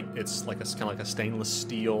 it's kind of like a stainless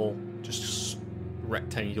steel, just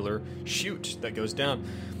rectangular chute that goes down.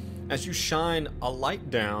 As you shine a light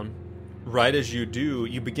down, right as you do,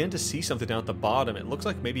 you begin to see something down at the bottom. It looks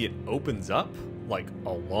like maybe it opens up like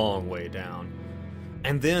a long way down.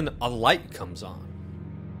 And then a light comes on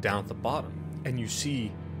down at the bottom, and you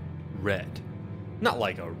see red. Not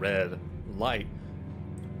like a red light.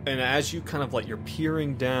 And as you kind of you're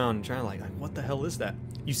peering down, trying to like what the hell is that?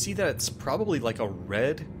 You see that it's probably like a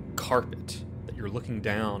red carpet, that you're looking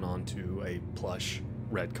down onto a plush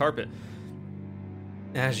red carpet.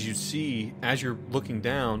 As you're looking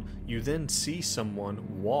down, you then see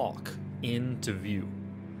someone walk into view.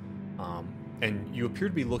 And you appear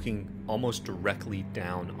to be looking almost directly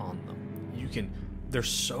down on them. They're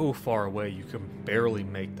so far away you can barely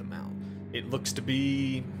make them out. It looks to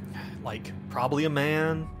be probably a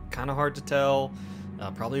man, kind of hard to tell,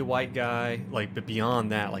 probably a white guy, but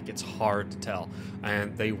beyond that, it's hard to tell.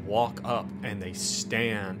 And they walk up and they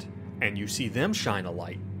stand, and you see them shine a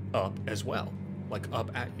light up as well. like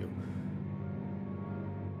up at you.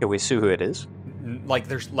 Can we see who it is? Like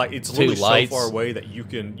there's like it's Two literally lights. so far away that you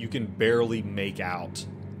can barely make out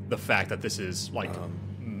the fact that this is like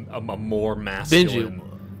a more masculine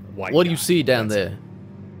white. What do you guy. see down That's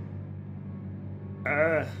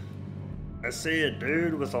there? I see a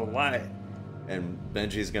dude with a light. And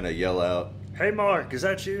Benji's gonna yell out, Hey Mark, is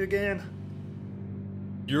that you again?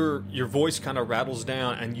 Your voice kind of rattles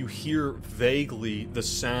down, and you hear vaguely the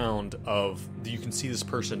sound of. You can see this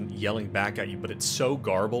person yelling back at you, but it's so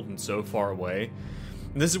garbled and so far away.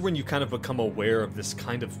 And this is when you kind of become aware of this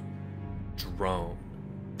kind of drone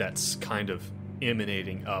that's kind of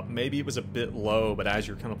emanating up. Maybe it was a bit low, but as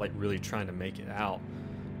you're kind of like really trying to make it out,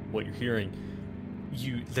 what you're hearing,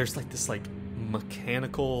 there's like this like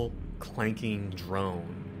mechanical clanking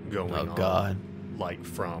drone going on. Oh God! Like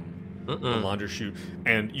from the launder chute,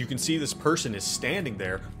 and you can see this person is standing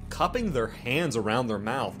there, cupping their hands around their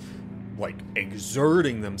mouth, like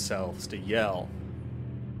exerting themselves to yell.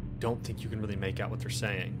 Don't think you can really make out what they're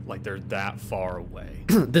saying. Like they're that far away.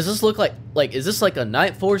 Does this look like is this like a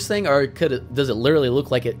Night Force thing, or does it literally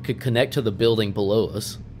look like it could connect to the building below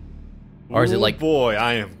us? Or is it like... Boy,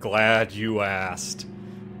 I am glad you asked.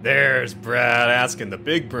 There's Brad asking the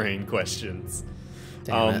big brain questions.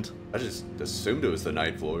 Damn it. I just assumed it was the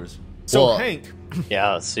night floors. So Well, Hank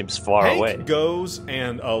Yeah, it seems far away. goes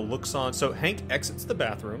and looks on. So Hank exits the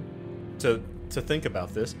bathroom to think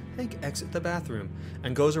about this. Hank exits the bathroom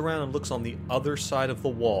and goes around and looks on the other side of the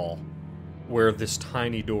wall where this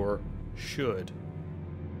tiny door should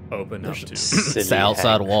open up to. Silly It's the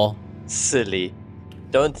outside Hank. wall. Silly.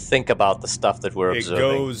 Don't think about the stuff that we're It observing.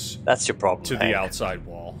 goes That's your problem, to Hank. the outside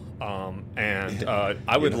wall. And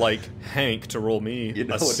I would like Hank to roll me You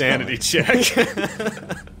know a what's sanity coming.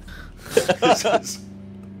 check.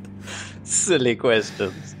 Silly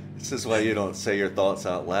questions. This is why you don't say your thoughts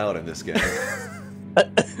out loud in this game.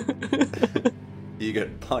 You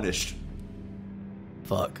get punished.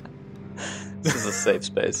 Fuck. This is a safe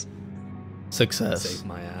space. Success. Save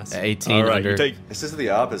my ass. 18 All right, under. you take. This is the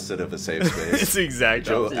opposite of a safe It's space. the exact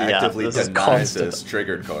Joe opposite. actively this is denies constant. us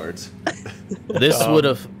triggered cards. This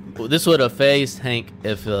would have phased Hank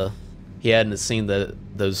if he hadn't seen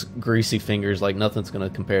those greasy fingers. Like nothing's gonna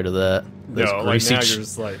compare to that. Those No, like greasy now you're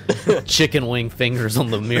just like chicken wing fingers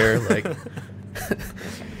on the mirror. Like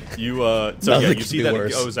you. So Nothing yeah, you could see be that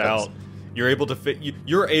worse. it goes out. You're able to fit.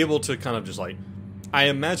 You're able to kind of just like. I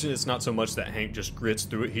imagine it's not so much that Hank just grits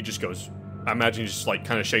through it. He just goes. I imagine he just like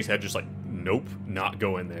kind of shakes his head, just like nope, not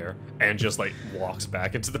going there, and just like walks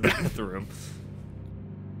back into the bathroom.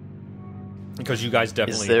 Because you guys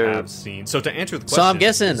definitely have seen. So to answer the question, So I'm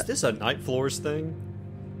guessing- is this a night floors thing?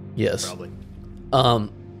 yes. Probably.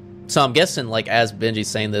 So I'm guessing, like, as Benji's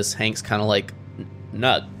saying this, Hank's kind of like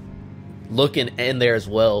not looking in there as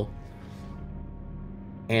well,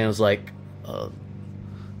 and was like,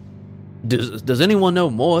 "Does anyone know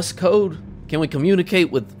Morse code? Can we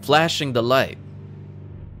communicate with flashing the light?"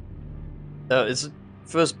 Is it,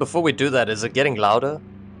 first, before we do that, is it getting louder?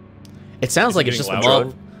 It sounds Is like it it's just a getting louder?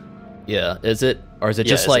 mob. Yeah, is it, or is it Yeah,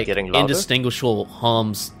 just is it like getting louder? indistinguishable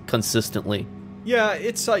hums consistently? Yeah,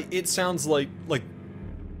 it's like it sounds like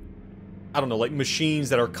I don't know, like machines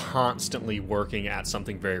that are constantly working at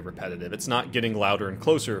something very repetitive. It's not getting louder and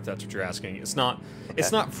closer, if that's what you're asking. It's not.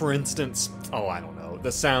 It's not, for instance. Oh, I don't know,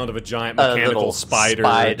 the sound of a giant mechanical little spider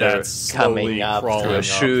spider that's slowly coming up crawling through a up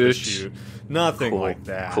the chute. chute. Nothing Cool, like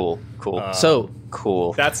that. Cool. So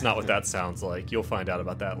Cool. That's not what that sounds like. You'll find out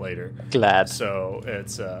about that later. Glad. So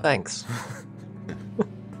it's Thanks.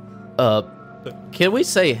 can we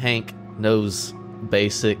say Hank knows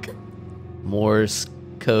basic Morse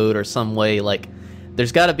code or some way? Like,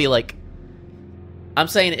 there's got to be like, I'm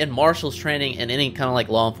saying in Marshall's training and any kind of like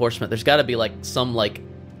law enforcement, there's got to be like some like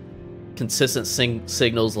consistent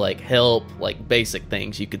signals, like help, like basic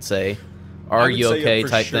things you could say. I Are would you say, okay? for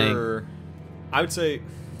Type sure, I would say,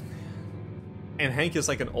 and Hank is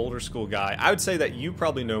like an older school guy. I would say that you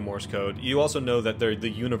probably know Morse code. You also know that the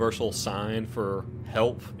universal sign for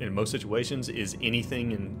help in most situations is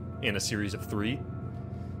anything in a series of 3. thing,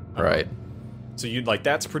 right? So you like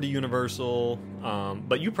that's pretty universal.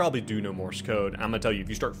 But you probably do know Morse code. I'm gonna tell you, if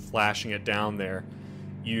you start flashing it down there,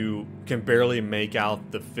 you can barely make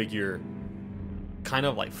out the figure. Kind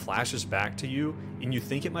of like flashes back to you, and you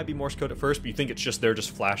think it might be Morse code at first, but you think it's just they're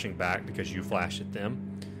just flashing back because you flashed at them.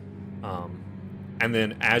 And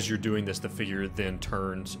then as you're doing this, the figure then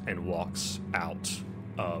turns and walks out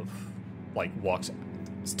of, like, walks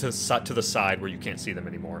to the side where you can't see them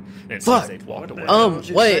anymore, and it Fuck. seems they've walked away.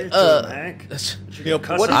 Wait, Hank? You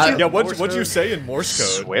know, what'd you say in Morse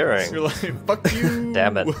code? Swearing. You're like, fuck you.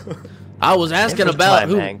 Damn it. I was asking Every about time,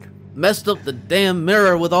 who. Hank. messed up the damn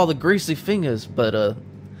mirror with all the greasy fingers, but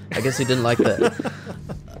I guess he didn't like that.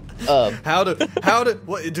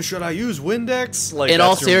 Should I use Windex? Like, in that's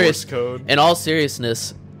all your serious Morse code? In all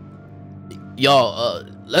seriousness, y'all,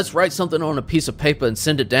 let's write something on a piece of paper and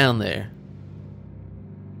send it down there.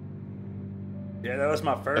 Yeah, that was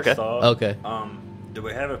my first thought. Okay. Do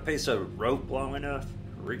we have a piece of rope long enough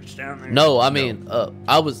to reach down there? No, I mean,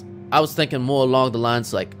 I was thinking more along the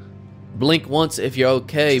lines like, blink once if you're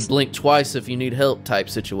okay, blink twice if you need help type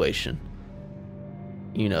situation.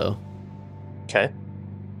 You know. Okay.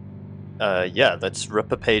 Yeah, let's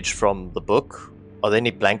rip a page from the book. Are there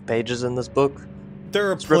any blank pages in this book? There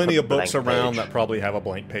are Let's rip plenty a of books blank around page. that probably have a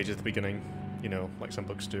blank page at the beginning. You know, like some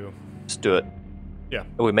books do. Let's do it. Yeah.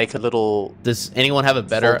 We make a little... Does anyone have a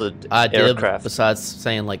better folded idea aircraft. besides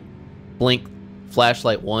saying like, blink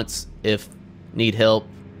flashlight once if need help,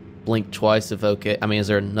 blink twice if okay? I mean, is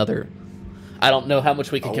there another? I don't know how much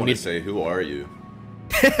we can I want to communicate. say, who are you?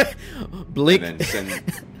 Blink. And then send...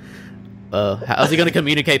 How's he going to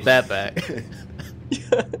communicate that back?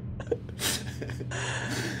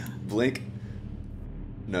 Blink.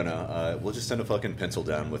 No. We'll just send a fucking pencil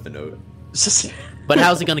down with a note, But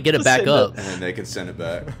how's he going to get it back up? and then they can send it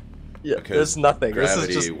back. Yeah, Because there's nothing.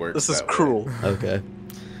 gravity works This is that way. cruel. Okay.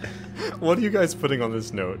 What are you guys putting on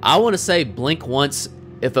this note? I want to say blink once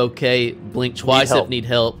if okay, blink twice help. if need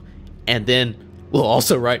help, and then we'll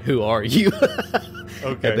also write who are you.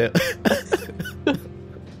 Okay. And then-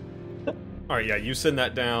 All right, yeah, you send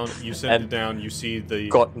that down. You send it down. You see the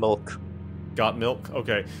Got milk. got milk.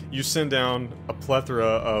 Okay, you send down a plethora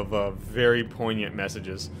of very poignant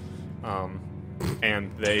messages,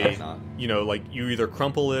 and they, you know, like you either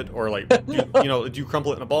crumple it or like, do you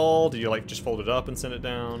crumple it in a ball? Do you like just fold it up and send it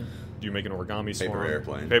down? Do you make an origami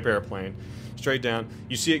swarm? Paper airplane. Straight down.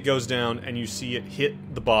 You see it goes down, and you see it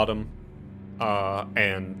hit the bottom,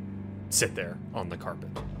 and sit there on the carpet.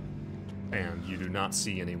 And you do not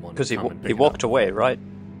see anyone. Because he come and pick it walked up. away, right?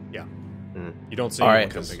 Yeah. Mm. You don't see All anyone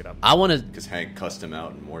right. come pick it up. I want to. Because Hank cussed him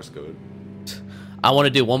out in Morse code. I want to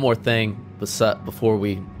do one more thing before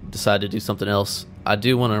we decide to do something else. I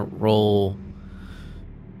do want to roll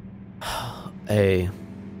a.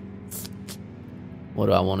 What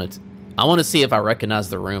do I want to? I want to see if I recognize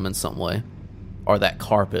the room in some way, or that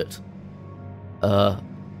carpet. I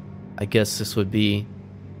guess this would be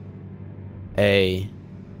a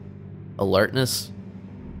alertness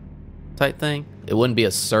type thing. It wouldn't be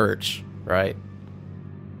a search, right?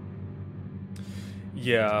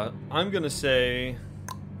 Yeah, I'm gonna say.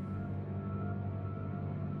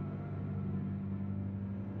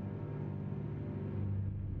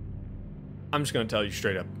 I'm just gonna tell you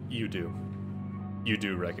straight up, you do. You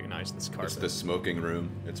do recognize this carpet. It's the smoking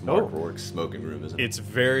room. It's Mark Rourke's smoking room, isn't it? It's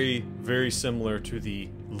very, very similar to the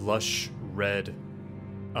lush red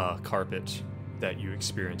carpet that you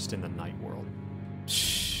experienced in the night world.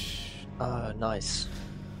 Nice.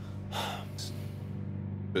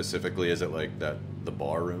 Specifically, is it like that the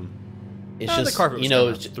bar room? It's the just carpet was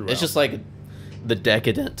it's kinda throughout. just like the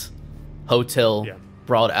decadent hotel Yeah.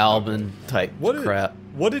 Broad Alban type crap.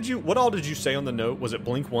 What all did you say on the note? Was it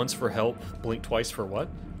blink once for help, blink twice for what?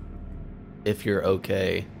 If you're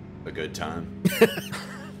okay. A good time.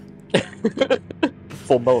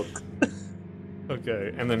 For milk.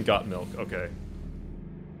 Okay, and then got milk. Okay.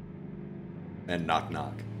 And knock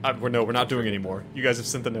knock. We're not doing any more. You guys have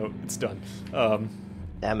sent the note. It's done.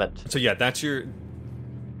 Damn it. So yeah, that's your.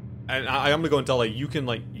 And I'm gonna go and tell you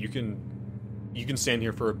can stand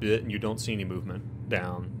here for a bit and you don't see any movement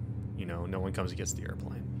down. You know, no one comes and gets the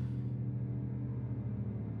airplane.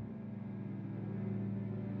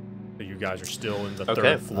 So you guys are still in the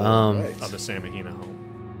third floor of the Samigina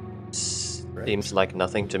home. Seems like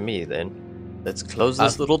nothing to me then. Let's close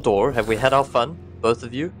this little door. Have we had our fun? Both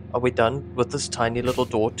of you? Are we done with this tiny little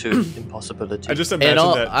door to impossibility? I just imagine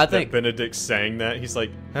that Benedict saying that. He's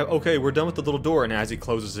like, okay, we're done with the little door. And as he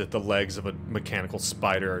closes it, the legs of a mechanical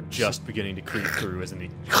spider are just beginning to creep through, isn't he?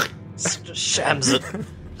 Just shams it.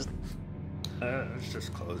 Let's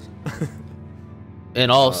just close it.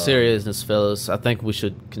 In all seriousness, fellas, I think we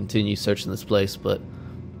should continue searching this place, but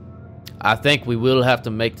I think we will have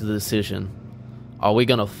to make the decision. Are we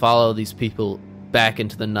going to follow these people back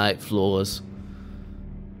into the night floors?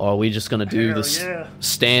 Or are we just going to do this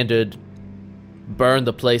standard, burn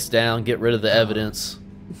the place down, get rid of the evidence?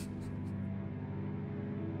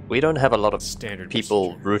 We don't have a lot of Standard people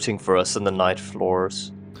procedure. rooting for us in the night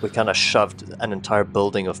floors. We kind of shoved an entire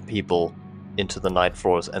building of people into the night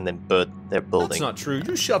floors and then burnt their building. That's not true.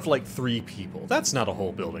 You shoved like 3 people. That's not a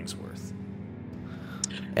whole building's worth.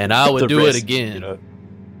 And I would The do rest, it again. you know,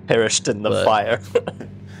 perished in the fire.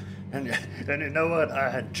 And you know what?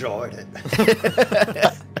 I enjoyed it.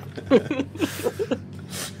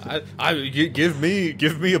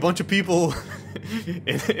 Give me a bunch of people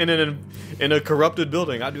in a corrupted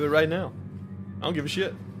building. I'd do it right now. I don't give a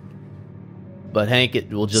shit. But Hank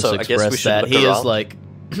will just So I guess we express should that look he around. is like,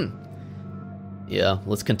 yeah.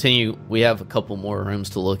 Let's continue. We have a couple more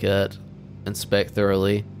rooms to look at, inspect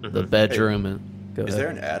thoroughly. The bedroom and go Is ahead. there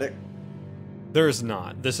an attic? There is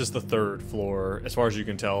not. This is the third floor, as far as you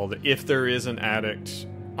can tell. If there is an attic,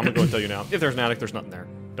 I'm gonna go and tell you now. If there's an attic, there's nothing there.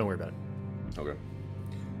 Don't worry about it. Okay.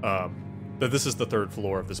 But this is the third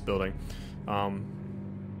floor of this building. But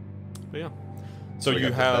yeah. So we you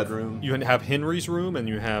got the have bedroom. you have Henry's room and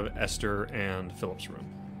you have Esther and Philip's room.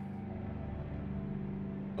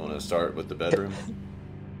 I want to start with the bedroom.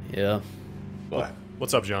 Yeah. Why?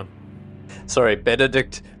 What's up, John? Sorry,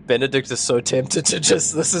 Benedict is so tempted to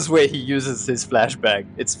just... This is where he uses his flashbang.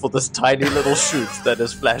 It's for this tiny little shoot that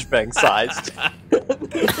is flashbang sized.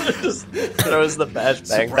 Just throws the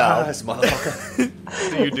flashbang down. Surprise, motherfucker.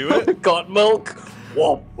 Do you do it? Got milk?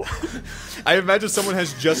 Whoop. I imagine someone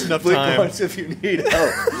has just enough Blink time. once if you need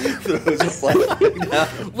help. Throws a flashbang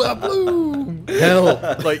down. Well, boom!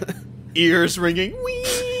 Hell, like ears ringing. Whee!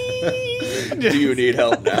 Do you need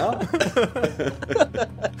help now?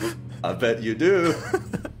 I bet you do.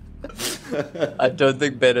 I don't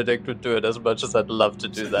think Benedict would do it as much as I'd love to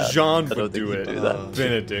do that. John I don't would think do he'd it. do that.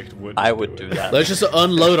 Benedict would. I would do that. Let's just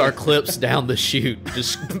unload our clips down the chute.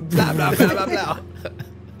 Just blah blah blah blah blah.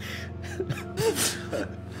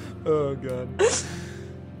 Oh god.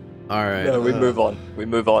 All right. No, we move on. We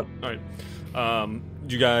move on. All right.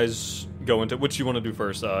 You guys go into which you want to do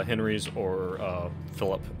first, Henry's or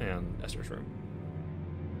Philip and Esther's room?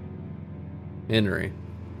 Henry.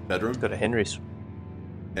 Bedroom? Go to Henry's.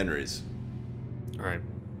 Henry's. All right.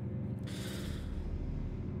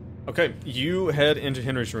 Okay, you head into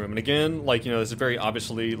Henry's room, and again, like, you know, this is very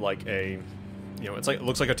obviously like a, you know, it's like, it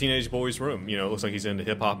looks like a teenage boy's room. You know, it looks like he's into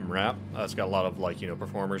hip hop and rap. It's got a lot of, like, you know,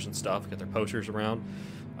 performers and stuff. Got their posters around.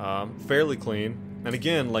 Fairly clean, and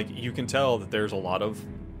again, like, you can tell that there's a lot of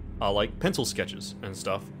like pencil sketches and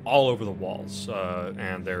stuff all over the walls,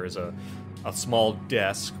 and there is a small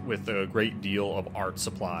desk with a great deal of art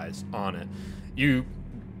supplies on it. You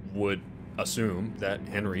would assume that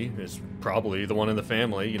Henry is probably the one in the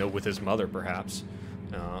family, you know, with his mother perhaps,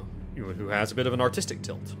 who has a bit of an artistic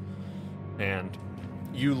tilt. And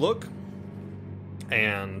you look,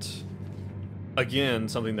 and again,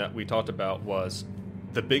 something that we talked about was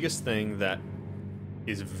the biggest thing that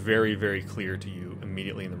is very, very clear to you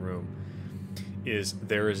immediately in the room is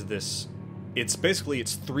there is this, it's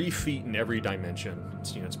 3 feet in every dimension.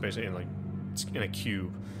 It's, you know, it's basically in, like, it's in a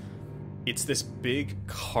cube. It's this big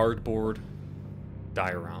cardboard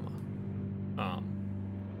diorama.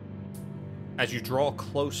 As you draw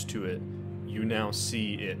close to it, you now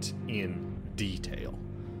see it in detail.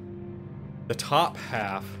 The top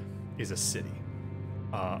half is a city.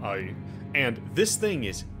 And this thing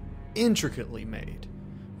is intricately made.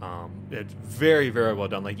 It's very, very well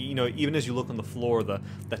done. Like, you know, even as you look on the floor, the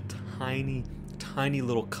tiny, tiny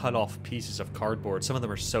little cut-off pieces of cardboard, some of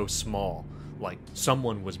them are so small. Like,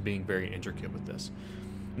 someone was being very intricate with this.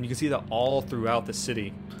 And you can see that all throughout the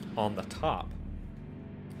city on the top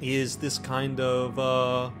is this kind of,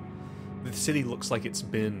 the city looks like it's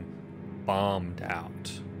been bombed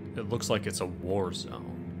out. It looks like it's a war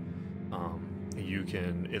zone.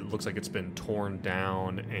 It looks like it's been torn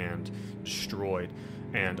down and destroyed.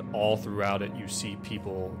 And all throughout it, you see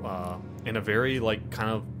people in a very, like, kind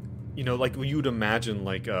of, you know, like you would imagine,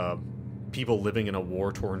 like, people living in a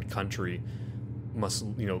war-torn country must,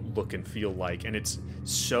 you know, look and feel like. And it's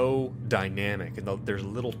so dynamic, and there's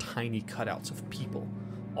little tiny cutouts of people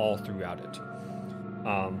all throughout it.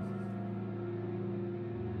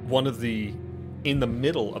 In the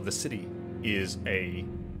middle of the city is a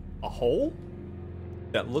hole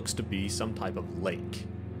that looks to be some type of lake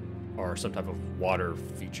or some type of water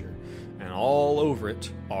feature, and all over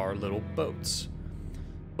it are little boats.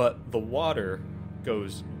 But the water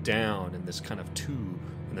goes down in this kind of tube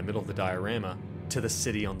in the middle of the diorama to the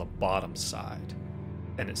city on the bottom side,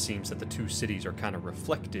 and it seems that the two cities are kind of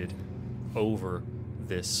reflected over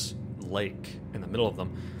this lake in the middle of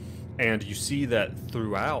them. And you see that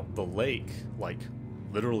throughout the lake, like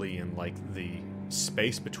literally in like the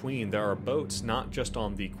space between, there are boats not just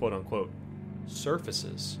on the quote-unquote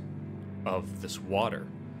surfaces of this water,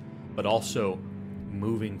 but also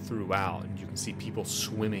moving throughout, and you can see people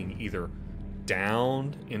swimming either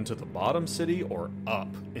down into the bottom city or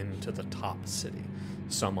up into the top city,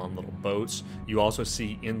 some on little boats. You also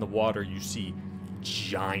see in the water, you see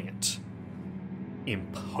giant,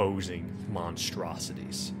 imposing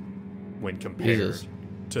monstrosities when compared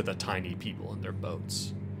to the tiny people in their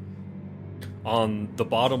boats. On the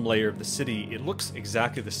bottom layer of the city, it looks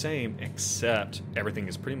exactly the same, except everything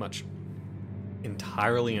is pretty much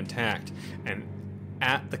entirely intact. And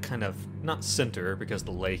at the kind of, not center, because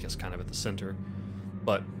the lake is kind of at the center,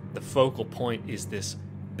 but the focal point is this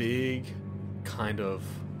big kind of,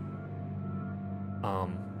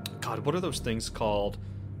 God, what are those things called?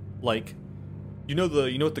 Like, you know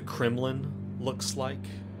what the Kremlin looks like?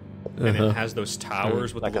 And it has those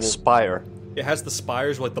towers with like the a spire. It has the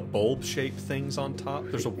spires with the bulb-shaped things on top.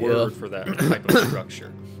 There's a word for that type of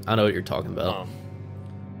structure. I know what you're talking about.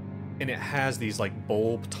 And it has these like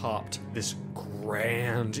bulb-topped, this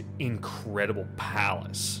grand, incredible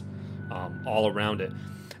palace all around it.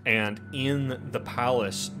 And in the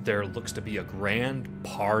palace, there looks to be a grand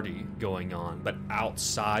party going on. But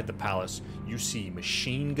outside the palace, you see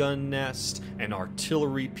machine gun nests and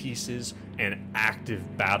artillery pieces and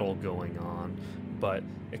active battle going on. But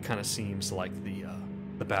it kind of seems like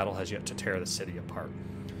the battle has yet to tear the city apart.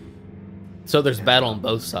 So there's battle on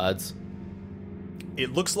both sides.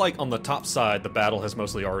 It looks like on the top side, the battle has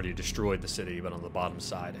mostly already destroyed the city, but on the bottom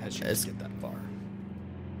side, it has yet to get that far.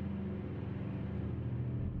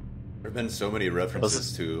 There have been so many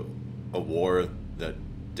references to a war that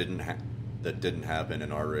didn't happen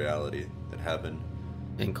in our reality, that happened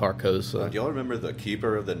In Carcosa. do y'all remember the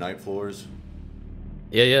Keeper of the Night Floors?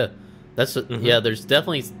 Yeah. That's yeah. There's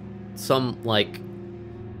definitely some like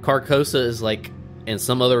Carcosa is like in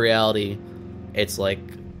some other reality. It's like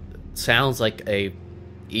sounds like a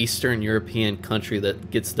Eastern European country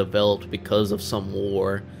that gets developed because of some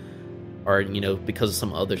war, or because of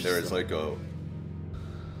some other. There's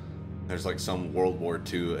like some World War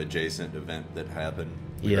II adjacent event that happened.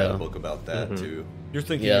 We Yeah. read a book about that too. You're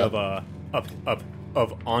thinking of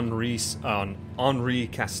Henri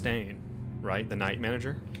Castaigne, right? The night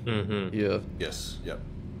manager. Mm-hmm. Yeah. Yes. Yep.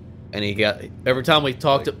 And he got every time we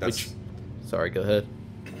talked. Sorry, go ahead.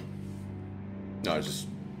 No, I was just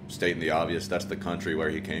stating the obvious. That's the country where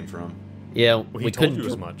he came from. Yeah, Well, he we told couldn't. you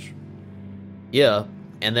as much. Yeah,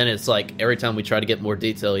 and then it's like every time we try to get more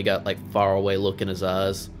detail, he got like far away look in his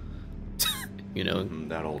eyes.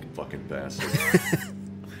 That old fucking bastard.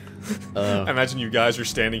 Imagine you guys are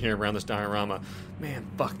standing here around this diorama. Man,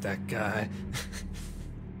 fuck that guy.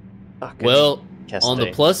 Well, on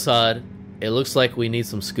the plus side, it looks like we need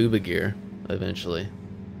some scuba gear eventually.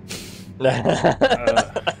 Yeah,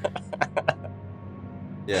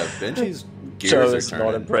 Benji's gears Joe are is not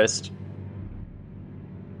turning. impressed.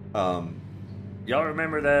 Y'all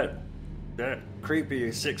remember that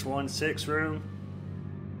creepy 616 room?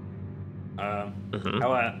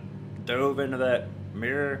 How I dove into that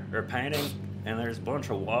mirror or painting and there's a bunch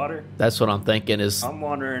of water? That's what I'm thinking is. I'm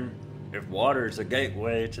wondering if water is a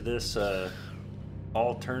gateway to this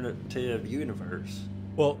alternative universe.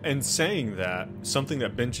 Well, and saying that, something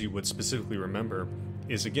that Benji would specifically remember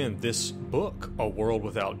is, again, this book, A World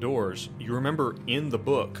Without Doors. You remember in the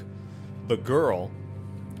book, the girl,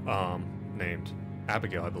 named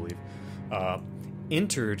Abigail, I believe,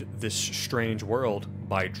 entered this strange world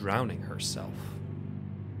by drowning herself.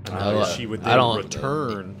 And she would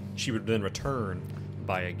then return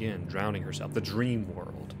by, again, drowning herself. The dream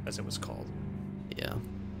world, as it was called. Yeah,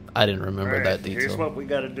 I didn't remember Alright, that detail. Here's what we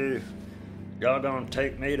gotta do. Y'all gonna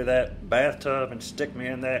take me to that bathtub and stick me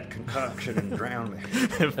in that concoction and drown me.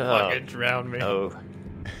 Fucking drown me. Oh.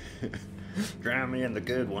 Drown me in the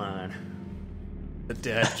good wine. The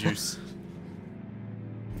dad juice.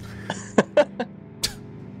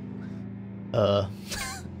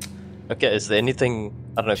 Okay, is there anything...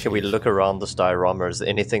 I don't know, can we look around this diorama? Is there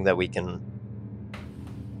anything that we can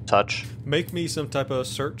touch? Make me some type of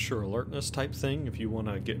search or alertness type thing if you want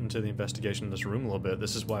to get into the investigation in this room a little bit.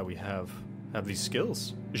 This is why we have these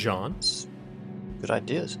skills. Jean? Good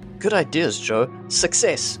ideas. Good ideas, Joe.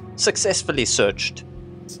 Success. Successfully searched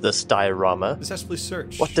this diorama. Successfully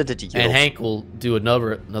searched. What did it yield? And Hank will do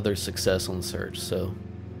another success on the search, so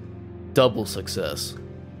double success.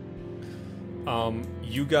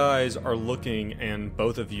 You guys are looking, and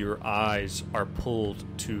both of your eyes are pulled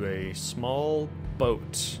to a small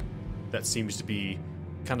boat that seems to be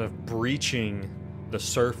kind of breaching the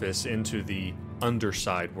surface into the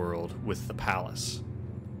underside world with the palace.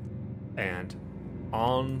 And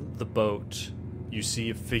on the boat, you see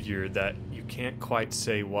a figure that you can't quite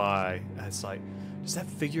say why. It's like, does that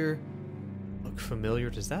figure look familiar?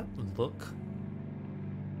 Does that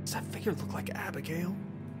figure look like Abigail?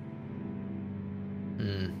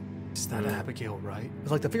 Is that Abigail, right?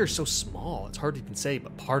 Like, the figure's so small, it's hard to even say,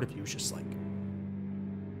 but part of you is just like,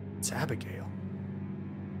 it's Abigail.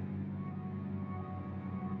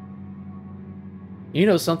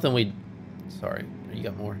 Something we Sorry, you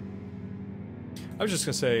got more? I was just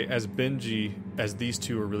going to say, as these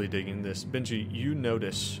two are really digging this, Benji, you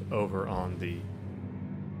notice over on the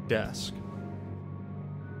desk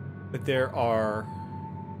that there are,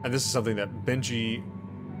 and this is something that Benji,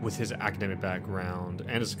 with his academic background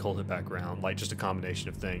and his occultic background, like just a combination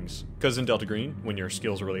of things, because in Delta Green, when your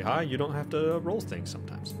skills are really high, you don't have to roll things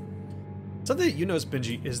sometimes. Something that you notice,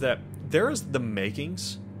 Benji, is that there is the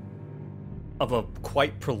makings of a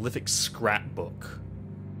quite prolific scrapbook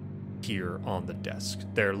here on the desk.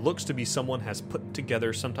 There looks to be someone has put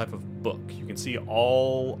together some type of book. You can see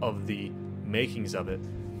all of the makings of it,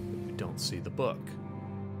 but you don't see the book.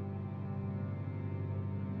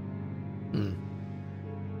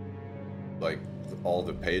 Like, all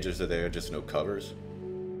the pages are there, just no covers?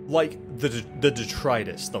 Like the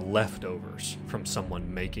detritus, the leftovers from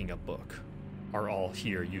someone making a book are all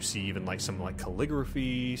here. You see even like some like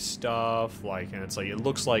calligraphy stuff, like, and it's like, it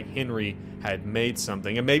looks like Henry had made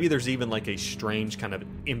something, and maybe there's even like a strange kind of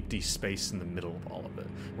empty space in the middle of all of it,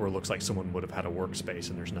 where it looks like someone would have had a workspace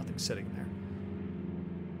and there's nothing sitting there.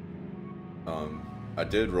 I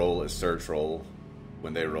did roll a search roll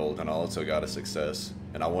when they rolled, and I also got a success,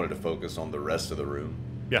 and I wanted to focus on the rest of the room.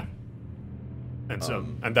 Yeah. And so,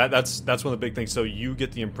 and that's one of the big things. So you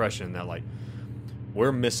get the impression that, like,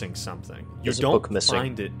 we're missing something. You don't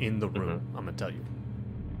find it in the room. I'm gonna tell you,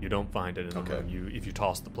 you don't find it in the room. If you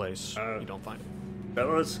toss the place, you don't find it.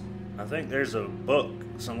 Fellas, I think there's a book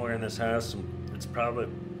somewhere in this house, and it's probably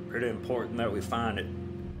pretty important that we find it.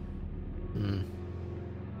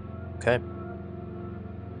 Okay.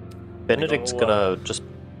 Benedict's gonna just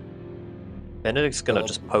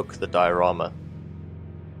poke the diorama.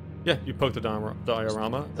 Yeah, you poke the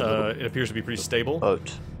diorama. It appears to be pretty stable.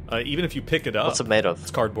 Boat. Even if you pick it up, what's it made of?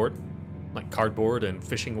 It's cardboard, like cardboard and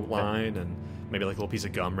fishing line, and maybe like a little piece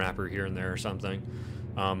of gum wrapper here and there or something.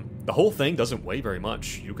 The whole thing doesn't weigh very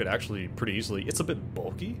much. You could actually pretty easily. It's a bit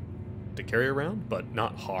bulky to carry around, but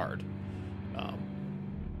not hard.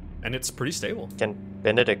 And it's pretty stable. Can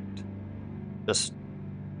Benedict just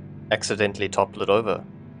accidentally topple it over?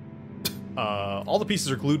 All the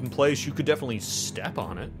pieces are glued in place. You could definitely step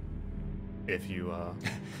on it if you.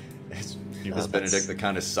 Is Benedict the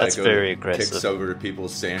kind of psycho that kicks over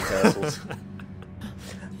people's sandcastles?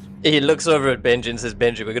 He looks over at Benji and says,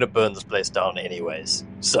 "Benji, we're gonna burn this place down anyways.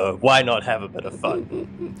 So why not have a bit of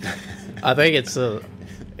fun?" I think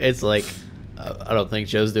it's like. I don't think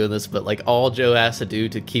Joe's doing this, but like all Joe has to do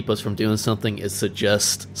to keep us from doing something is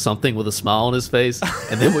suggest something with a smile on his face,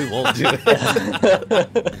 and then we won't do it.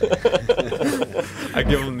 I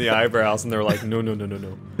give them the eyebrows, and they're like, no.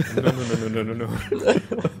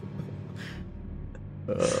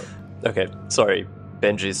 Okay, sorry,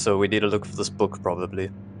 Benji. So we need to look for this book,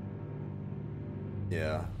 probably.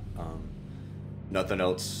 Yeah. Nothing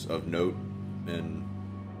else of note in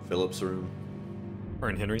Philip's room? Or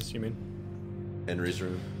in Henry's, you mean? Henry's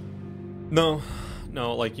room? No,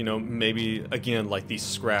 like, maybe, again, like these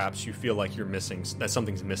scraps, you feel like you're missing, that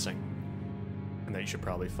something's missing, and that you should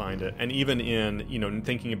probably find it. And even in,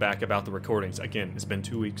 thinking back about the recordings, again, it's been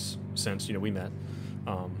 2 weeks since, we met.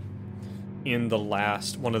 In the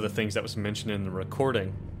last, one of the things that was mentioned in the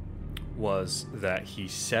recording was that he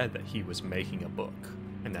said that he was making a book,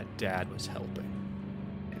 and that Dad was helping.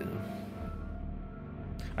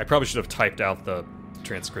 I probably should have typed out the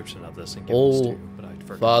transcription of this and given this to you, but I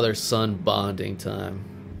forgot. Father-son bonding time.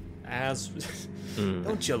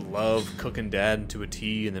 Don't you love cooking Dad into a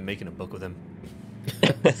tea and then making a book with him?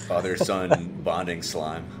 Father-son bonding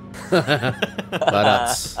slime.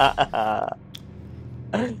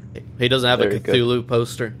 He doesn't have a Cthulhu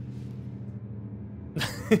poster.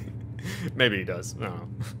 Maybe he does. I don't know.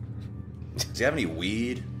 Does he have any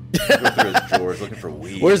weed? Go through his drawers looking for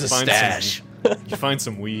weed. Where's the stash? You find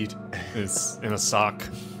some weed in a sock.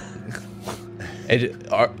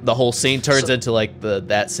 The whole scene turns into like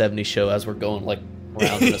that 70s show as we're going like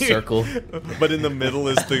around in a circle. But in the middle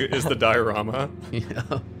is the diorama.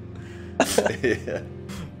 Yeah. Yeah.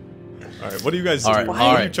 All right, what do you guys do? All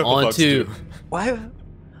right, on to... Why?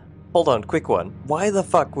 Hold on, quick one. Why the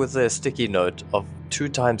fuck was there a sticky note of 2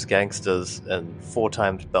 times gangsters and 4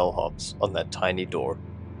 times bellhops on that tiny door?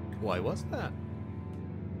 Why was that?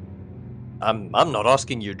 I'm not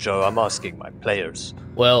asking you, Joe. I'm asking my players.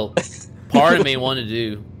 Well, part of me wanted to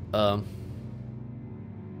do,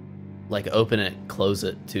 like open it, close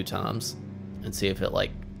it 2 times, and see if it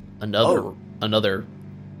like another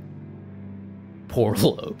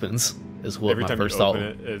portal opens. Is what Every my time first you thought.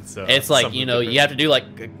 open it, it's like you have to do like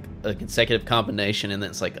a consecutive combination, and then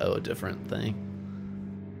it's like a different thing.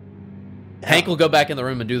 Hank will go back in the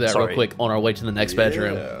room and do that real quick on our way to the next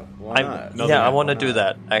bedroom. Why not? I want to do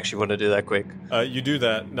that. I actually want to do that quick. You do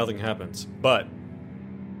that, nothing happens. But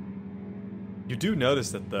you do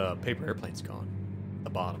notice that the paper airplane's gone. At the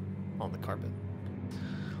bottom, on the carpet.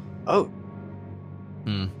 Oh.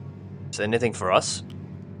 Is there anything for us?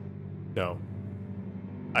 No.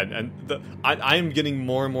 I am getting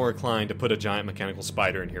more and more inclined to put a giant mechanical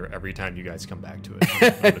spider in here every time you guys come back to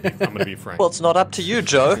it. I'm gonna be frank. Well, it's not up to you,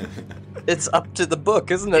 Joe. It's up to the book,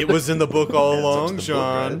 isn't it? It was in the book all along,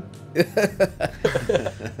 Sean.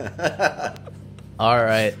 All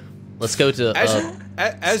right, let's go to.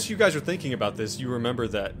 As you guys are thinking about this, you remember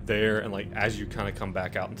that there, and like as you kind of come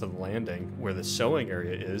back out into the landing where the sewing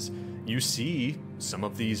area is, you see some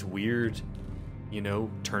of these weird,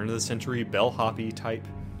 turn of the century bellhoppy type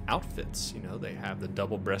outfits. They have the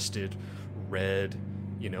double-breasted red,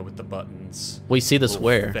 with the buttons. We see this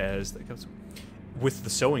where? Fez that goes with the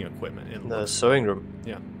sewing equipment. In the sewing room.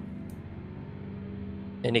 Yeah.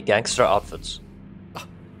 Any gangster outfits?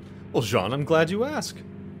 Well, Jean, I'm glad you asked.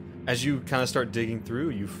 As you kind of start digging through,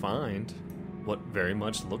 you find what very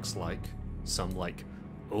much looks like some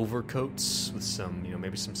overcoats with some,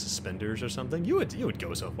 maybe some suspenders or something. You would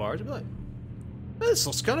go so far as to be like, this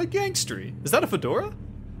looks kind of gangstery. Is that a fedora?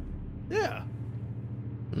 Yeah.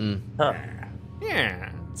 Huh.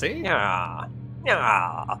 Yeah. See? Yeah.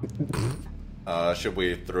 Should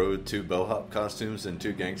we throw 2 bellhop costumes and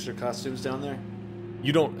 2 gangster costumes down there?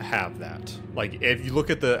 You don't have that. If you look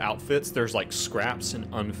at the outfits, there's scraps and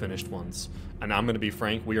unfinished ones. And I'm going to be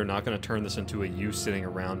frank, we are not going to turn this into a you sitting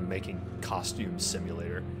around making costume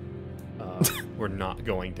simulator. We're not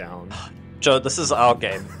going down. Joe, this is our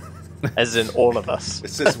game. As in all of us.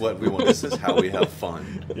 This is what we want. This is how we have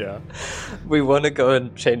fun. Yeah. We want to go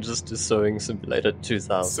and change this to Sewing Simulator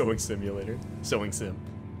 2000. Sewing Simulator. Sewing Sim.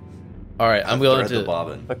 All right, I'm going thread to the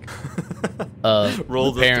bobbin.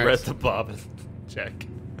 Roll the thread the bobbin. Check.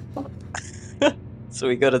 So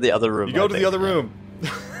we go to the other room. You go to the other room.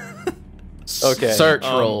 Okay. Search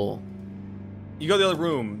roll. You go to the other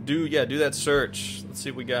room. Do that search. Let's see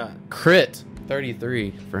what we got. Crit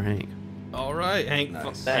 33 for Hank. All right, Hank.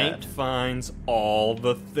 Nice. Hank finds all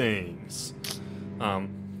the things.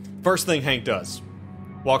 First thing Hank does,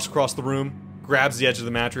 walks across the room, grabs the edge of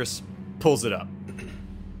the mattress, pulls it up.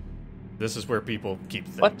 This is where people keep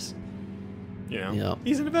things. What? Yep.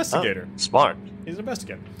 He's an investigator. Oh, smart. He's an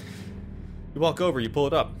investigator. You walk over, you pull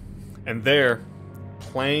it up, and there,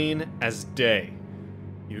 plain as day,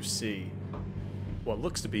 you see what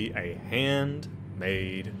looks to be a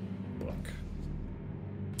handmade book.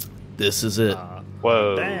 This is it.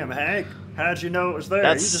 Whoa. Damn, Hank. How'd you know it was there?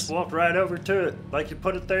 You just walked right over to it like you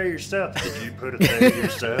put it there yourself. Did you put it there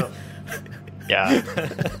yourself?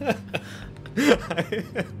 Yeah.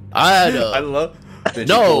 I love. Then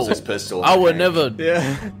no, he pulls his pistol I would Hank. never.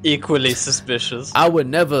 Yeah. Equally suspicious. I would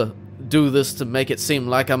never do this to make it seem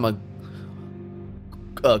like I'm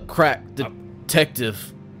a crack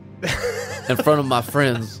detective in front of my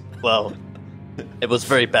friends. Well, it was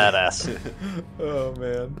very badass. Oh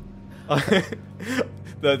man.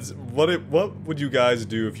 That's what would you guys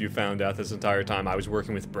do if you found out this entire time I was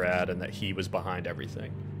working with Brad and that he was behind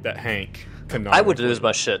everything? That Hank canonically... I would lose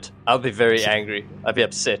my shit. I would be very angry. I'd be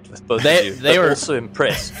upset with both of you. They were also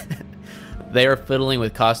impressed. They were fiddling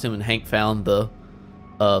with costume, and Hank found the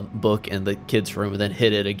book in the kids' room and then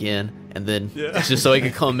hid it again, and then just so he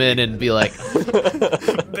could come in and be like,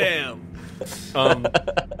 "Bam!"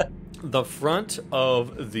 The front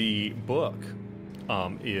of the book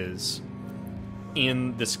is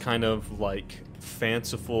in this kind of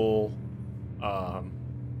fanciful,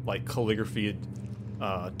 calligraphy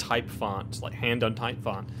type font, hand-done type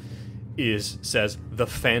font, says "The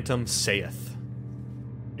Phantom Saith"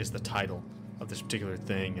 is the title of this particular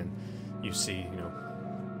thing, and you see,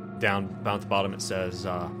 down at the bottom it says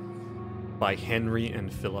by Henry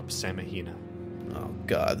and Philip Samigina. "Oh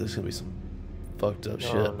God, there's gonna be some fucked up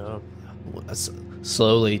shit." Oh no!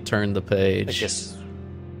 Slowly turn the page. I guess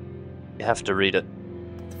you have to read it.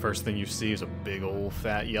 The first thing you see is a big old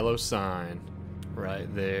fat yellow sign,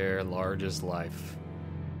 right there, large as life.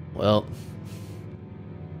 Well,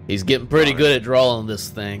 he's getting pretty good at drawing this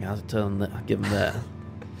thing. I'll tell him that. I'll give him that.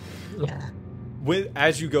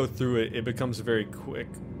 As you go through it, it becomes very quick.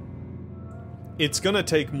 It's gonna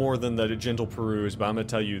take more than the gentle peruse, but I'm gonna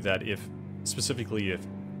tell you that if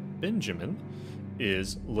Benjamin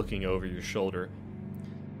is looking over your shoulder,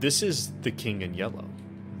 this is the King in Yellow.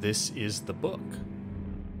 This is the book.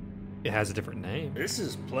 It has a different name. This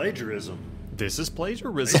is plagiarism. This is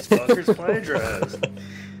plagiarism. This fucker's plagiarized.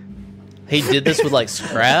 He did this with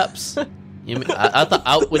scraps. I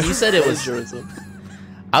thought when you said it was,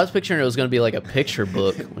 I was picturing it was going to be like a picture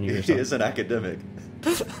book when you were He is an academic.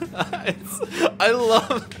 I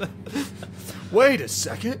love that. Wait a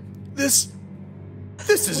second. This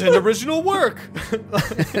is an original work.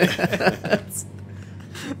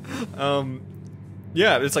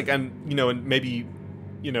 Yeah, it's like, and maybe,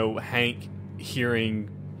 Hank hearing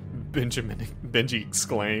Benji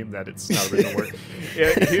exclaim that it's not original work.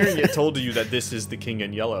 Hearing it told to you that this is the King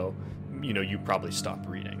in Yellow, you probably stop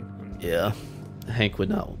reading. Yeah, Hank would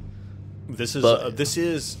know. This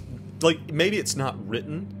is like, maybe it's not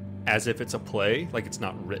written as if it's a play, like it's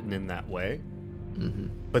not written in that way,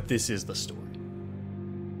 but this is the story.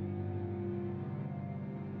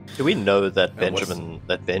 Do we know that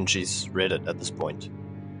Benji's read it at this point?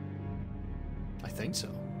 I think so.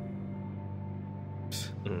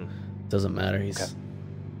 Doesn't matter. He's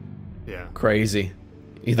yeah crazy.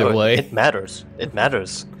 Either way, it matters. It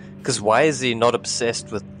matters. Because why is he not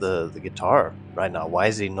obsessed with the guitar right now? Why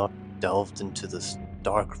is he not delved into this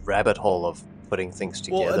dark rabbit hole of putting things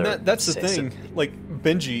together? Well, and that's the thing. Like,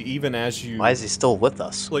 Benji, even as you... Why is he still with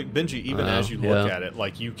us? Like, Benji, even as you look at it,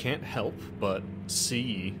 like, you can't help but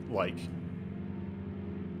see, like...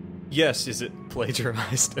 Yes, is it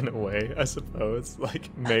plagiarized in a way, I suppose?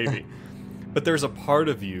 Like, maybe. But there's a part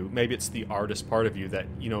of you, maybe it's the artist part of you, that,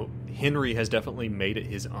 Henry has definitely made it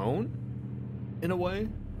his own, in a way.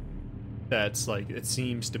 That's, like, it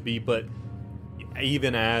seems to be, but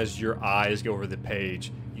even as your eyes go over the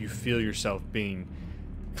page, you feel yourself being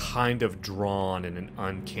kind of drawn in an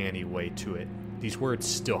uncanny way to it. These words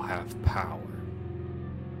still have power.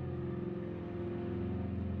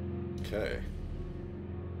 Okay.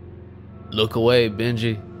 Look away,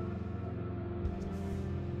 Benji.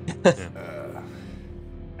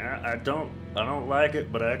 I don't like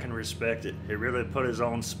it, but I can respect it. He really put his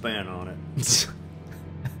own spin on it.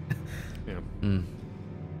 Yeah.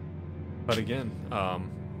 But again, I'm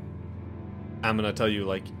gonna tell you,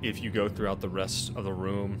 like, if you go throughout the rest of the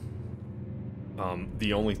room,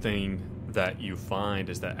 the only thing that you find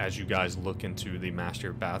is that as you guys look into the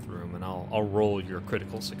master bathroom, and I'll roll your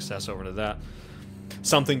critical success over to that,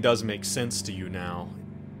 something does make sense to you now.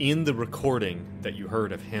 In the recording that you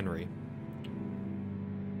heard of Henry,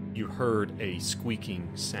 you heard a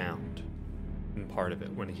squeaking sound in part of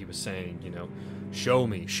it when he was saying, show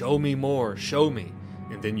me more, show me.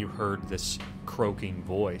 And then you heard this croaking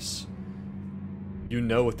voice. You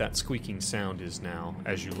know what that squeaking sound is now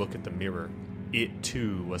as you look at the mirror. It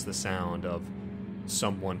too was the sound of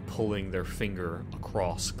someone pulling their finger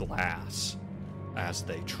across glass as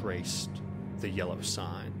they traced the yellow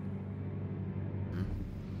sign.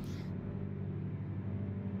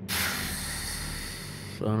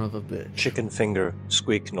 Son of a bitch. Chicken finger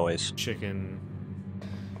squeak noise. Chicken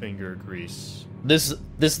finger grease. This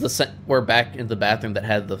is the we're back in the bathroom that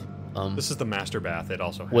had the This is the master bath. It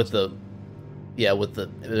also has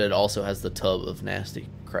it also has the tub of nasty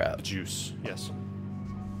crap. Juice. Yes.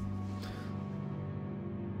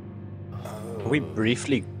 We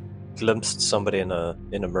briefly glimpsed somebody in a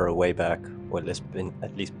mirror way back, or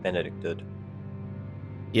at least Benedict did.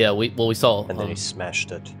 Yeah, we saw, and then he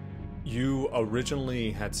smashed it. You originally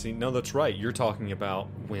had seen... No, that's right. You're talking about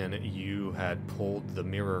when you had pulled the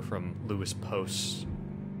mirror from Louis Post's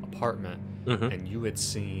apartment, and you had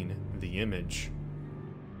seen the image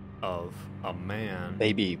of a man...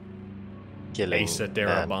 Maybe killing Asa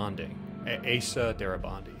Darabandi. Asa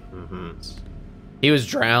Darabandi. He was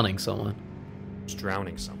drowning someone. He was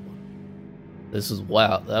drowning someone. This is...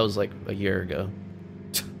 Wow, that was like a year ago.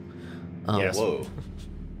 Yes.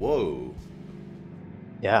 Whoa.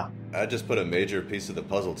 Yeah. I just put a major piece of the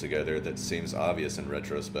puzzle together that seems obvious in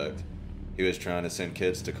retrospect. He was trying to send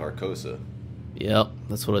kids to Carcosa. Yep,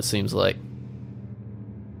 that's what it seems like.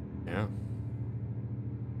 Yeah.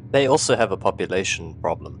 They also have a population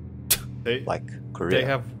problem. Like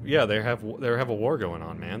Korea. They have a war going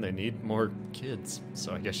on, man. They need more kids.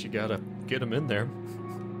 So I guess you gotta get them in there.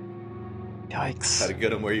 Yikes. Gotta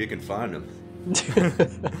get them where you can find them.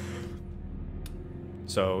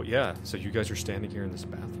 So you guys are standing here in this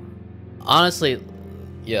bathroom. Honestly,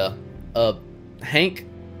 yeah. Hank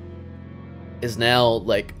is now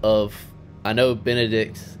like I know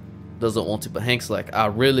Benedict doesn't want to, but Hank's like, I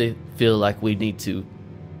really feel like we need to.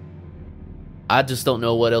 I just don't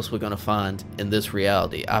know what else we're gonna find in this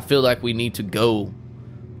reality. I feel like we need to go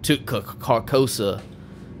to Carcosa.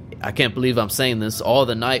 I can't believe I'm saying this. All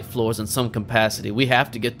the night floors in some capacity. We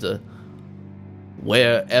have to get to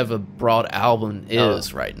wherever Broad Albin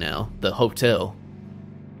is right now, the hotel.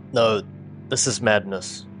 No, this is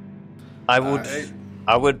madness. I would.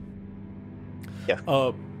 Yeah.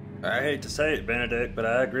 I hate to say it, Benedict, but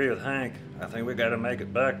I agree with Hank. I think we got to make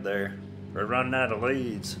it back there. We're running out of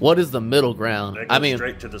leads. What is the middle ground? I mean,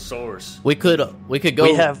 straight to the source. We could go.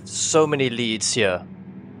 We have so many leads here.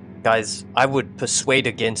 Guys, I would persuade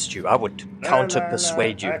against you. I would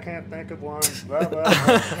counter-persuade you. I can't think of one.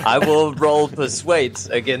 I will roll persuade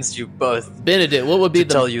against you both. Benedict, what would be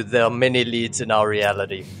tell you there are many leads in our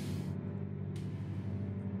reality.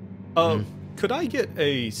 Could I get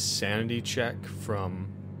a sanity check from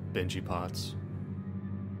Benji Potts?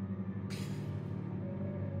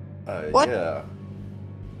 What? Yeah.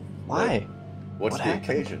 Why? What's the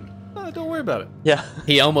occasion? Don't worry about it. Yeah.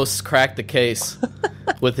 He almost cracked the case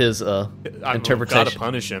with his interpretation. Gotta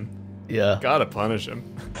punish him. Yeah. Gotta punish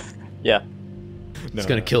him. Yeah. It's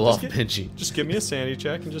gonna kill off Benji. Just give me a sanity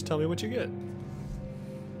check and just tell me what you get.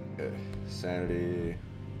 Okay. Sanity.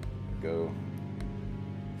 Go.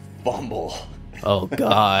 Fumble. Oh,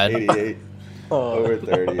 God. 88 over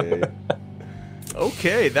 38.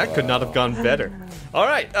 Okay, that could not have gone better. All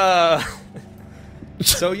right.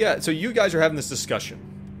 So you guys are having this discussion,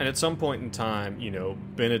 and at some point in time,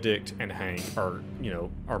 Benedict and Hank are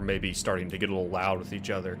maybe starting to get a little loud with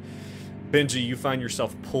each other. Benji, you find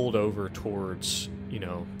yourself pulled over towards,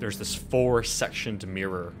 there's this 4-sectioned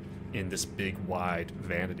mirror in this big wide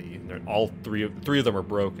vanity, and all three of them are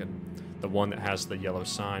broken. The one that has the yellow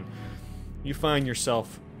sign. You find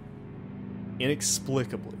yourself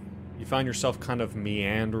inexplicably. You find yourself kind of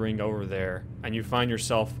meandering over there, and you find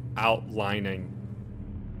yourself outlining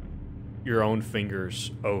your own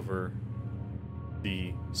fingers over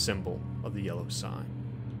the symbol of the yellow sign.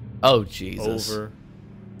 Oh, Jesus. Over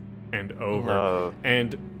and over. No.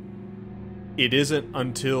 And it isn't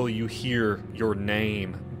until you hear your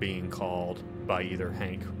name being called by either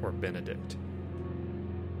Hank or Benedict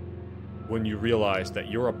when you realize that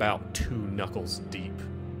you're about 2 knuckles deep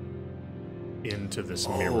into this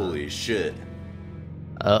mirror. Holy shit.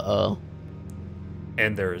 Uh-oh.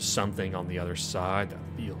 And there is something on the other side that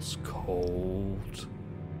feels cold.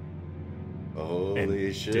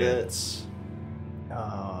 Holy shit. Dense.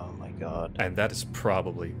 Oh my god. And that is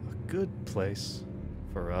probably a good place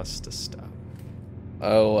for us to stop.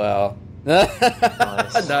 Oh, wow.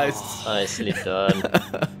 Nice. Nicely done.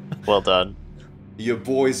 Well done. Your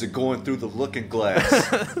boys are going through the looking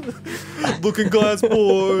glass. Looking glass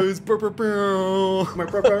boys. That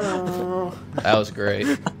was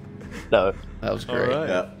great. No. That was great. All right.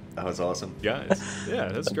 Yeah, that was awesome. Guys, yeah,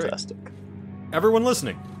 that's Fantastic. great. Everyone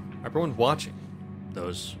listening, everyone watching,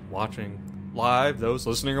 those watching live, those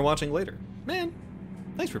listening or watching later. Man,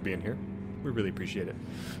 thanks for being here. We really appreciate it.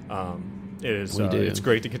 It's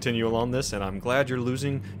great to continue along this, and I'm glad you're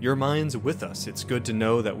losing your minds with us. It's good to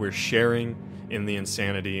know that we're sharing in the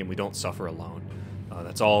insanity and we don't suffer alone.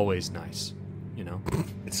 That's always nice,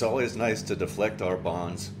 It's always nice to deflect our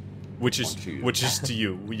bonds. Which is to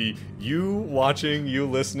you. You watching, you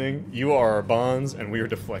listening, you are our bonds, and we are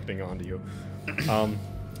deflecting onto you.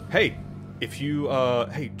 Hey, if you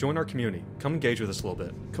join our community, come engage with us a little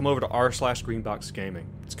bit. Come over to r/Greenbox Gaming.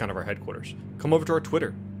 It's kind of our headquarters. Come over to our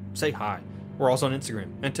Twitter. Say hi. We're also on Instagram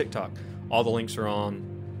and TikTok. All the links are on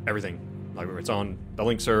everything. Like the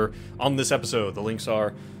links are on this episode. The links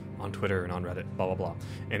are on Twitter and on Reddit. Blah blah blah.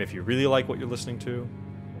 And if you really like what you're listening to,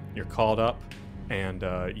 you're called up, and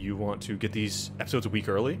you want to get these episodes a week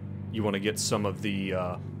early. You want to get some of the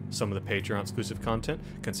Patreon exclusive content.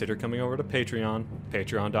 Consider coming over to Patreon.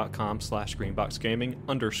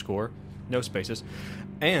 Patreon.com/greenboxgaming_, no spaces.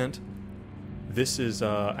 And this is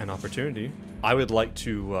an opportunity. I would like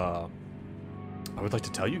to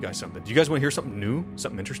tell you guys something. Do you guys want to hear something new?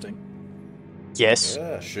 Something interesting? Yes.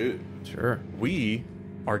 Yeah, shoot. Sure. We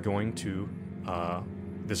are going to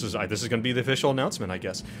this is going to be the official announcement, I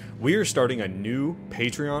guess. We are starting a new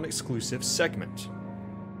Patreon exclusive segment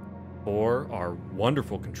for our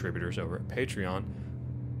wonderful contributors over at Patreon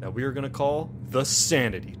that we are going to call the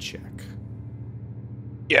Sanity Check.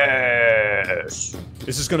 Yes.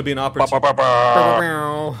 This is going to be an opportunity.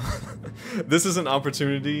 This is an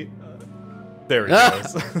opportunity. There it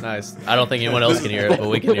goes. Nice. I don't think anyone else can hear it, but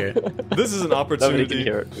we can hear it. This is an opportunity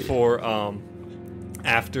hear it. for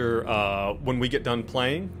after when we get done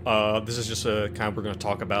playing. This is just a kind of, we're going to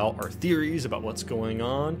talk about our theories about what's going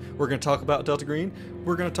on. We're going to talk about Delta Green.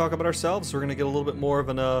 We're going to talk about ourselves. We're going to get a little bit more of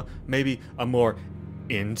an maybe a more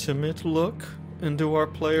intimate look into our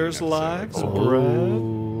players' lives.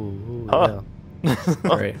 Huh. Yeah.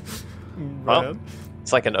 Great. Brad.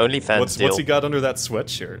 It's like an OnlyFans deal. What's he got under that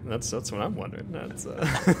sweatshirt? That's what I'm wondering. That's,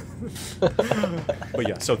 but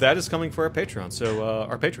yeah, so that is coming for our Patreon. So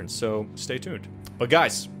our patrons. So stay tuned. But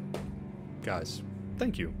guys,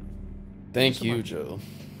 thank you. Thank you, Joe.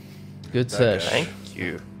 Good sesh. Thank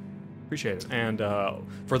you. Appreciate it. And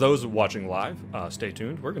for those watching live, stay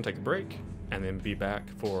tuned. We're going to take a break and then be back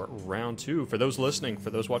for round 2. For those listening, for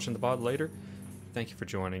those watching the pod later, thank you for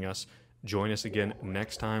joining us. Join us again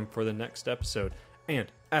next time for the next episode.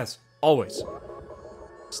 And as always,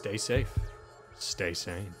 stay safe, stay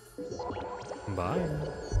sane. Bye.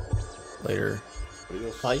 Later.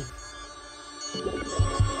 Adios. Bye.